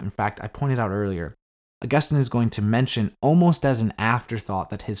friendship. In fact, I pointed out earlier, Augustine is going to mention almost as an afterthought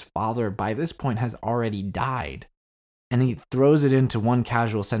that his father by this point has already died. And he throws it into one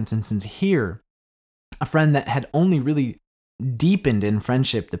casual sentence. And here, a friend that had only really deepened in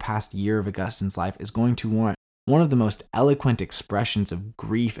friendship the past year of Augustine's life is going to warrant one of the most eloquent expressions of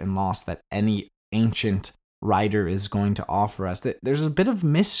grief and loss that any ancient writer is going to offer us. There's a bit of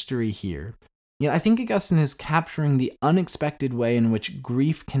mystery here. I think Augustine is capturing the unexpected way in which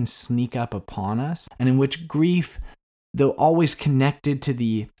grief can sneak up upon us, and in which grief, though always connected to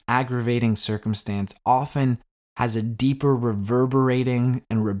the aggravating circumstance, often has a deeper reverberating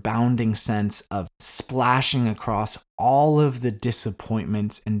and rebounding sense of splashing across all of the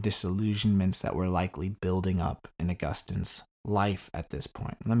disappointments and disillusionments that were likely building up in Augustine's life at this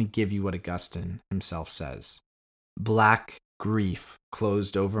point. Let me give you what Augustine himself says. Black grief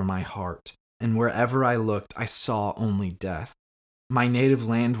closed over my heart, and wherever I looked, I saw only death. My native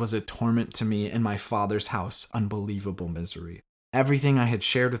land was a torment to me, and my father's house unbelievable misery. Everything I had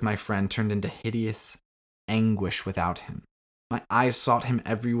shared with my friend turned into hideous anguish without him. My eyes sought him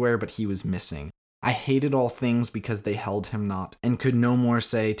everywhere, but he was missing. I hated all things because they held him not, and could no more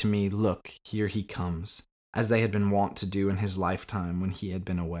say to me, look, here he comes, as they had been wont to do in his lifetime when he had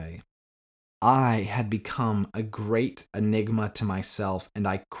been away. I had become a great enigma to myself, and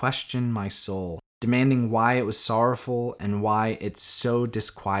I questioned my soul, demanding why it was sorrowful and why it so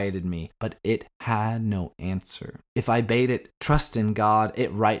disquieted me, but it had no answer. If I bade it trust in God,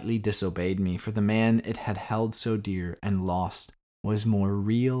 it rightly disobeyed me, for the man it had held so dear and lost was more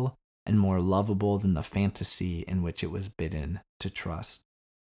real and more lovable than the fantasy in which it was bidden to trust.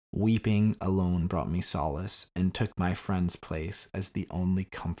 Weeping alone brought me solace and took my friend's place as the only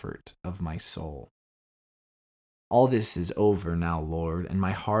comfort of my soul. All this is over now, Lord, and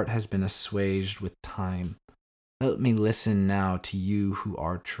my heart has been assuaged with time. Let me listen now to you who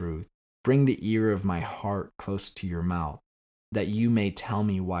are truth. Bring the ear of my heart close to your mouth, that you may tell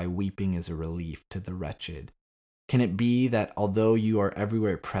me why weeping is a relief to the wretched. Can it be that although you are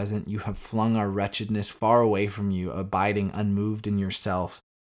everywhere present, you have flung our wretchedness far away from you, abiding unmoved in yourself,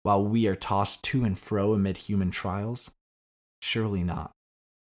 while we are tossed to and fro amid human trials? Surely not.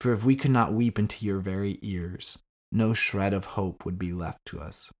 For if we could not weep into your very ears, no shred of hope would be left to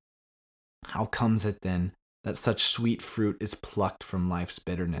us. How comes it then that such sweet fruit is plucked from life's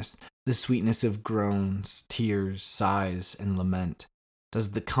bitterness, the sweetness of groans, tears, sighs, and lament? Does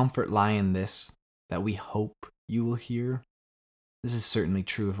the comfort lie in this, that we hope you will hear? This is certainly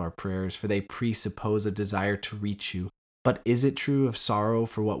true of our prayers, for they presuppose a desire to reach you. But is it true of sorrow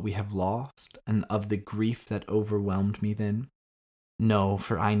for what we have lost, and of the grief that overwhelmed me then? No,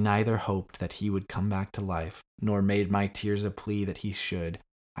 for I neither hoped that he would come back to life, nor made my tears a plea that he should.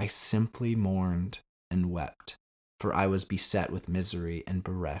 I simply mourned and wept, for I was beset with misery and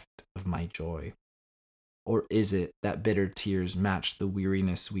bereft of my joy. Or is it that bitter tears match the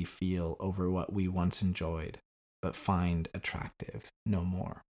weariness we feel over what we once enjoyed, but find attractive no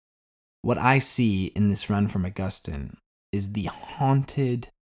more? What I see in this run from Augustine is the haunted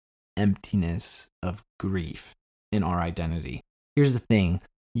emptiness of grief in our identity. Here's the thing.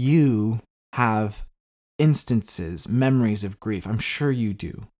 You have instances, memories of grief. I'm sure you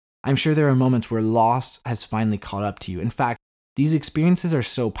do. I'm sure there are moments where loss has finally caught up to you. In fact, these experiences are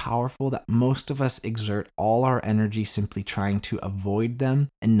so powerful that most of us exert all our energy simply trying to avoid them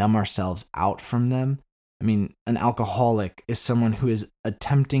and numb ourselves out from them. I mean, an alcoholic is someone who is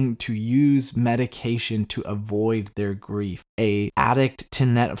attempting to use medication to avoid their grief. An addict to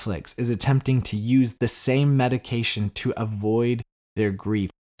Netflix is attempting to use the same medication to avoid their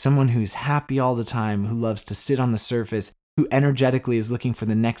grief. Someone who's happy all the time, who loves to sit on the surface, who energetically is looking for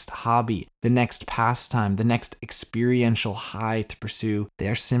the next hobby, the next pastime, the next experiential high to pursue. They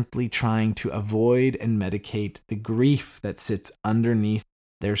are simply trying to avoid and medicate the grief that sits underneath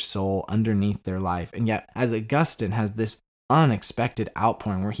their soul, underneath their life. And yet, as Augustine has this unexpected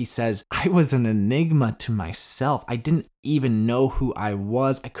outpouring where he says, I was an enigma to myself. I didn't even know who I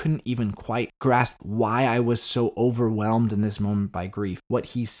was. I couldn't even quite grasp why I was so overwhelmed in this moment by grief. What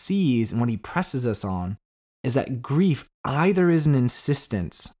he sees and what he presses us on is that grief either is an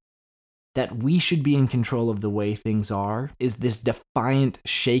insistence that we should be in control of the way things are, is this defiant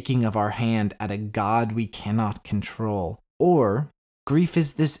shaking of our hand at a God we cannot control, or grief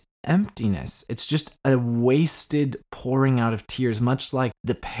is this emptiness. It's just a wasted pouring out of tears, much like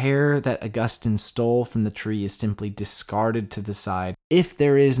the pear that Augustine stole from the tree is simply discarded to the side. If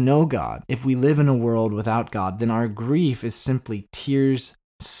there is no God, if we live in a world without God, then our grief is simply tears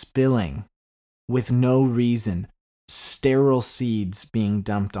spilling with no reason, sterile seeds being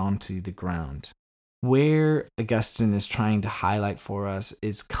dumped onto the ground. Where Augustine is trying to highlight for us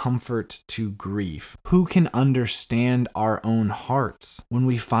is comfort to grief. Who can understand our own hearts when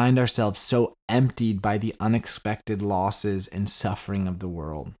we find ourselves so emptied by the unexpected losses and suffering of the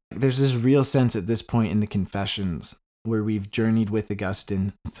world? There's this real sense at this point in the Confessions where we've journeyed with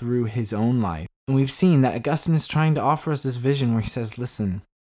Augustine through his own life. And we've seen that Augustine is trying to offer us this vision where he says, listen,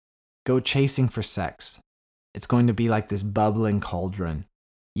 go chasing for sex. It's going to be like this bubbling cauldron.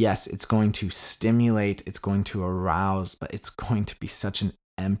 Yes, it's going to stimulate, it's going to arouse, but it's going to be such an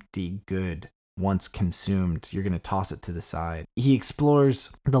empty good. Once consumed, you're going to toss it to the side. He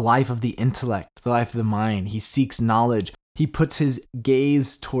explores the life of the intellect, the life of the mind. He seeks knowledge. He puts his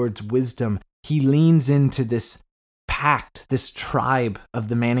gaze towards wisdom. He leans into this pact, this tribe of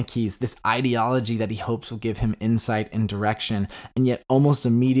the Manichees, this ideology that he hopes will give him insight and direction. And yet almost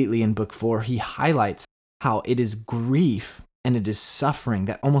immediately in Book 4, he highlights how it is grief and it is suffering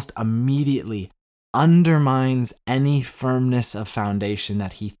that almost immediately undermines any firmness of foundation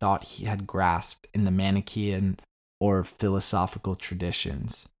that he thought he had grasped in the Manichaean or philosophical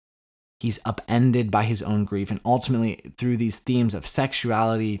traditions. He's upended by his own grief, and ultimately through these themes of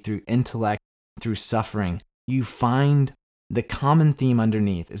sexuality, through intellect, through suffering, you find the common theme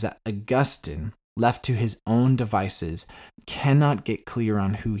underneath is that Augustine, left to his own devices, cannot get clear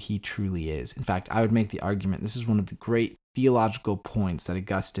on who he truly is. In fact, I would make the argument, this is one of the great theological points that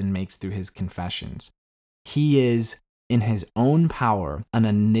Augustine makes through his Confessions. He is, in his own power, an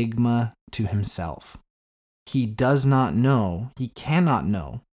enigma to himself. He does not know, he cannot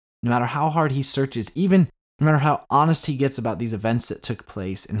know, no matter how hard he searches, even no matter how honest he gets about these events that took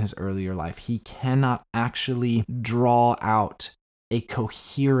place in his earlier life, he cannot actually draw out a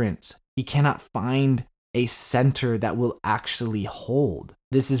coherence. He cannot find a center that will actually hold.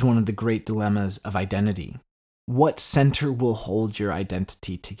 This is one of the great dilemmas of identity. What center will hold your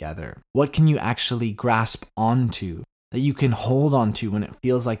identity together? What can you actually grasp onto that you can hold onto when it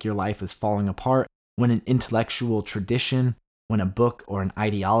feels like your life is falling apart, when an intellectual tradition, when a book or an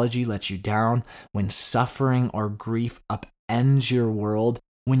ideology lets you down, when suffering or grief upends your world,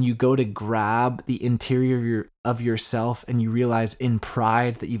 when you go to grab the interior of yourself and you realize in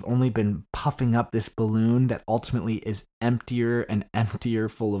pride that you've only been puffing up this balloon that ultimately is emptier and emptier,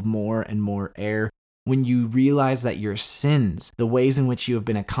 full of more and more air. When you realize that your sins, the ways in which you have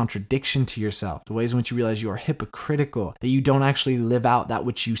been a contradiction to yourself, the ways in which you realize you are hypocritical, that you don't actually live out that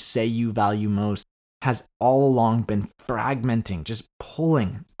which you say you value most, has all along been fragmenting, just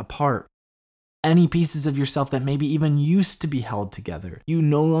pulling apart any pieces of yourself that maybe even used to be held together. You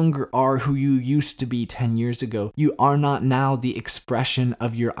no longer are who you used to be 10 years ago. You are not now the expression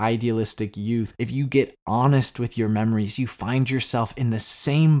of your idealistic youth. If you get honest with your memories, you find yourself in the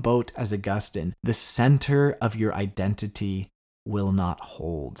same boat as Augustine. The center of your identity will not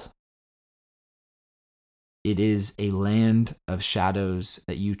hold. It is a land of shadows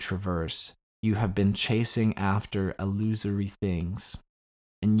that you traverse. You have been chasing after illusory things,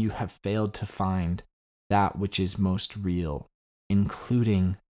 and you have failed to find that which is most real,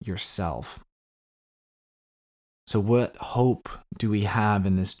 including yourself. So what hope do we have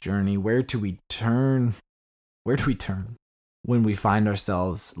in this journey? Where do we turn? Where do we turn when we find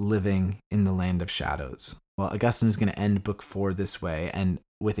ourselves living in the land of shadows? Well, Augustine is going to end Book 4 this way, and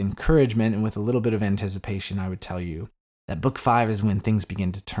with encouragement and with a little bit of anticipation, I would tell you that Book 5 is when things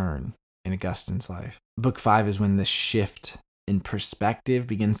begin to turn in Augustine's life. Book 5 is when the shift in perspective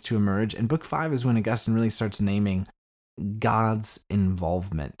begins to emerge, and Book 5 is when Augustine really starts naming God's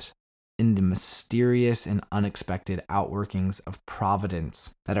involvement in the mysterious and unexpected outworkings of providence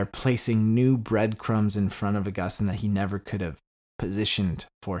that are placing new breadcrumbs in front of Augustine that he never could have positioned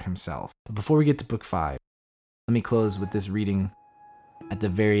for himself. But before we get to Book 5, Let me close with this reading at the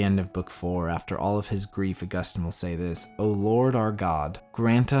very end of Book 4. After all of his grief, Augustine will say this: O Lord our God,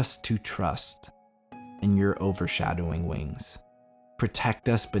 grant us to trust in your overshadowing wings. Protect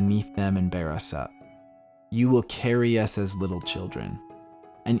us beneath them and bear us up. You will carry us as little children,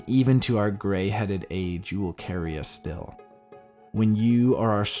 and even to our gray-headed age you will carry us still. When you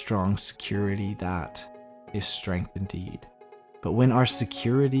are our strong security, that is strength indeed. But when our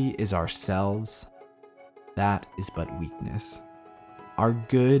security is ourselves, that is but weakness. Our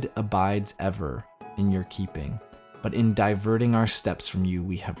good abides ever in your keeping, but in diverting our steps from you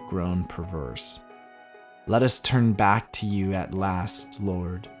we have grown perverse. Let us turn back to you at last,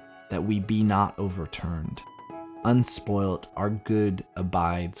 Lord, that we be not overturned. Unspoilt, our good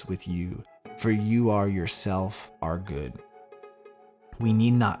abides with you, for you are yourself our good. We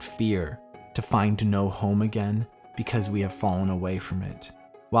need not fear to find no home again, because we have fallen away from it.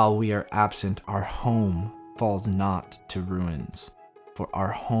 While we are absent, our home falls not to ruins, for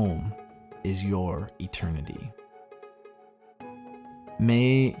our home is your eternity.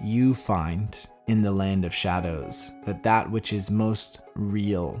 May you find in the land of shadows that which is most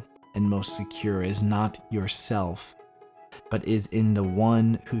real and most secure is not yourself, but is in the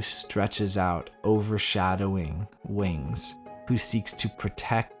one who stretches out overshadowing wings, who seeks to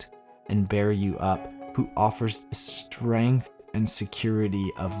protect and bear you up, who offers the strength and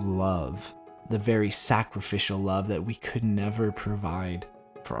security of love, the very sacrificial love that we could never provide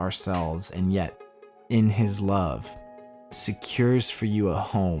for ourselves, and yet, in his love, secures for you a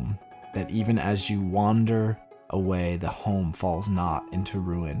home that even as you wander away, the home falls not into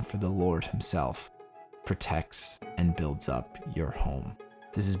ruin, for the Lord himself protects and builds up your home.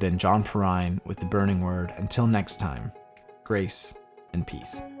 This has been John Perrine with The Burning Word. Until next time, grace and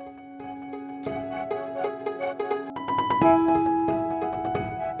peace.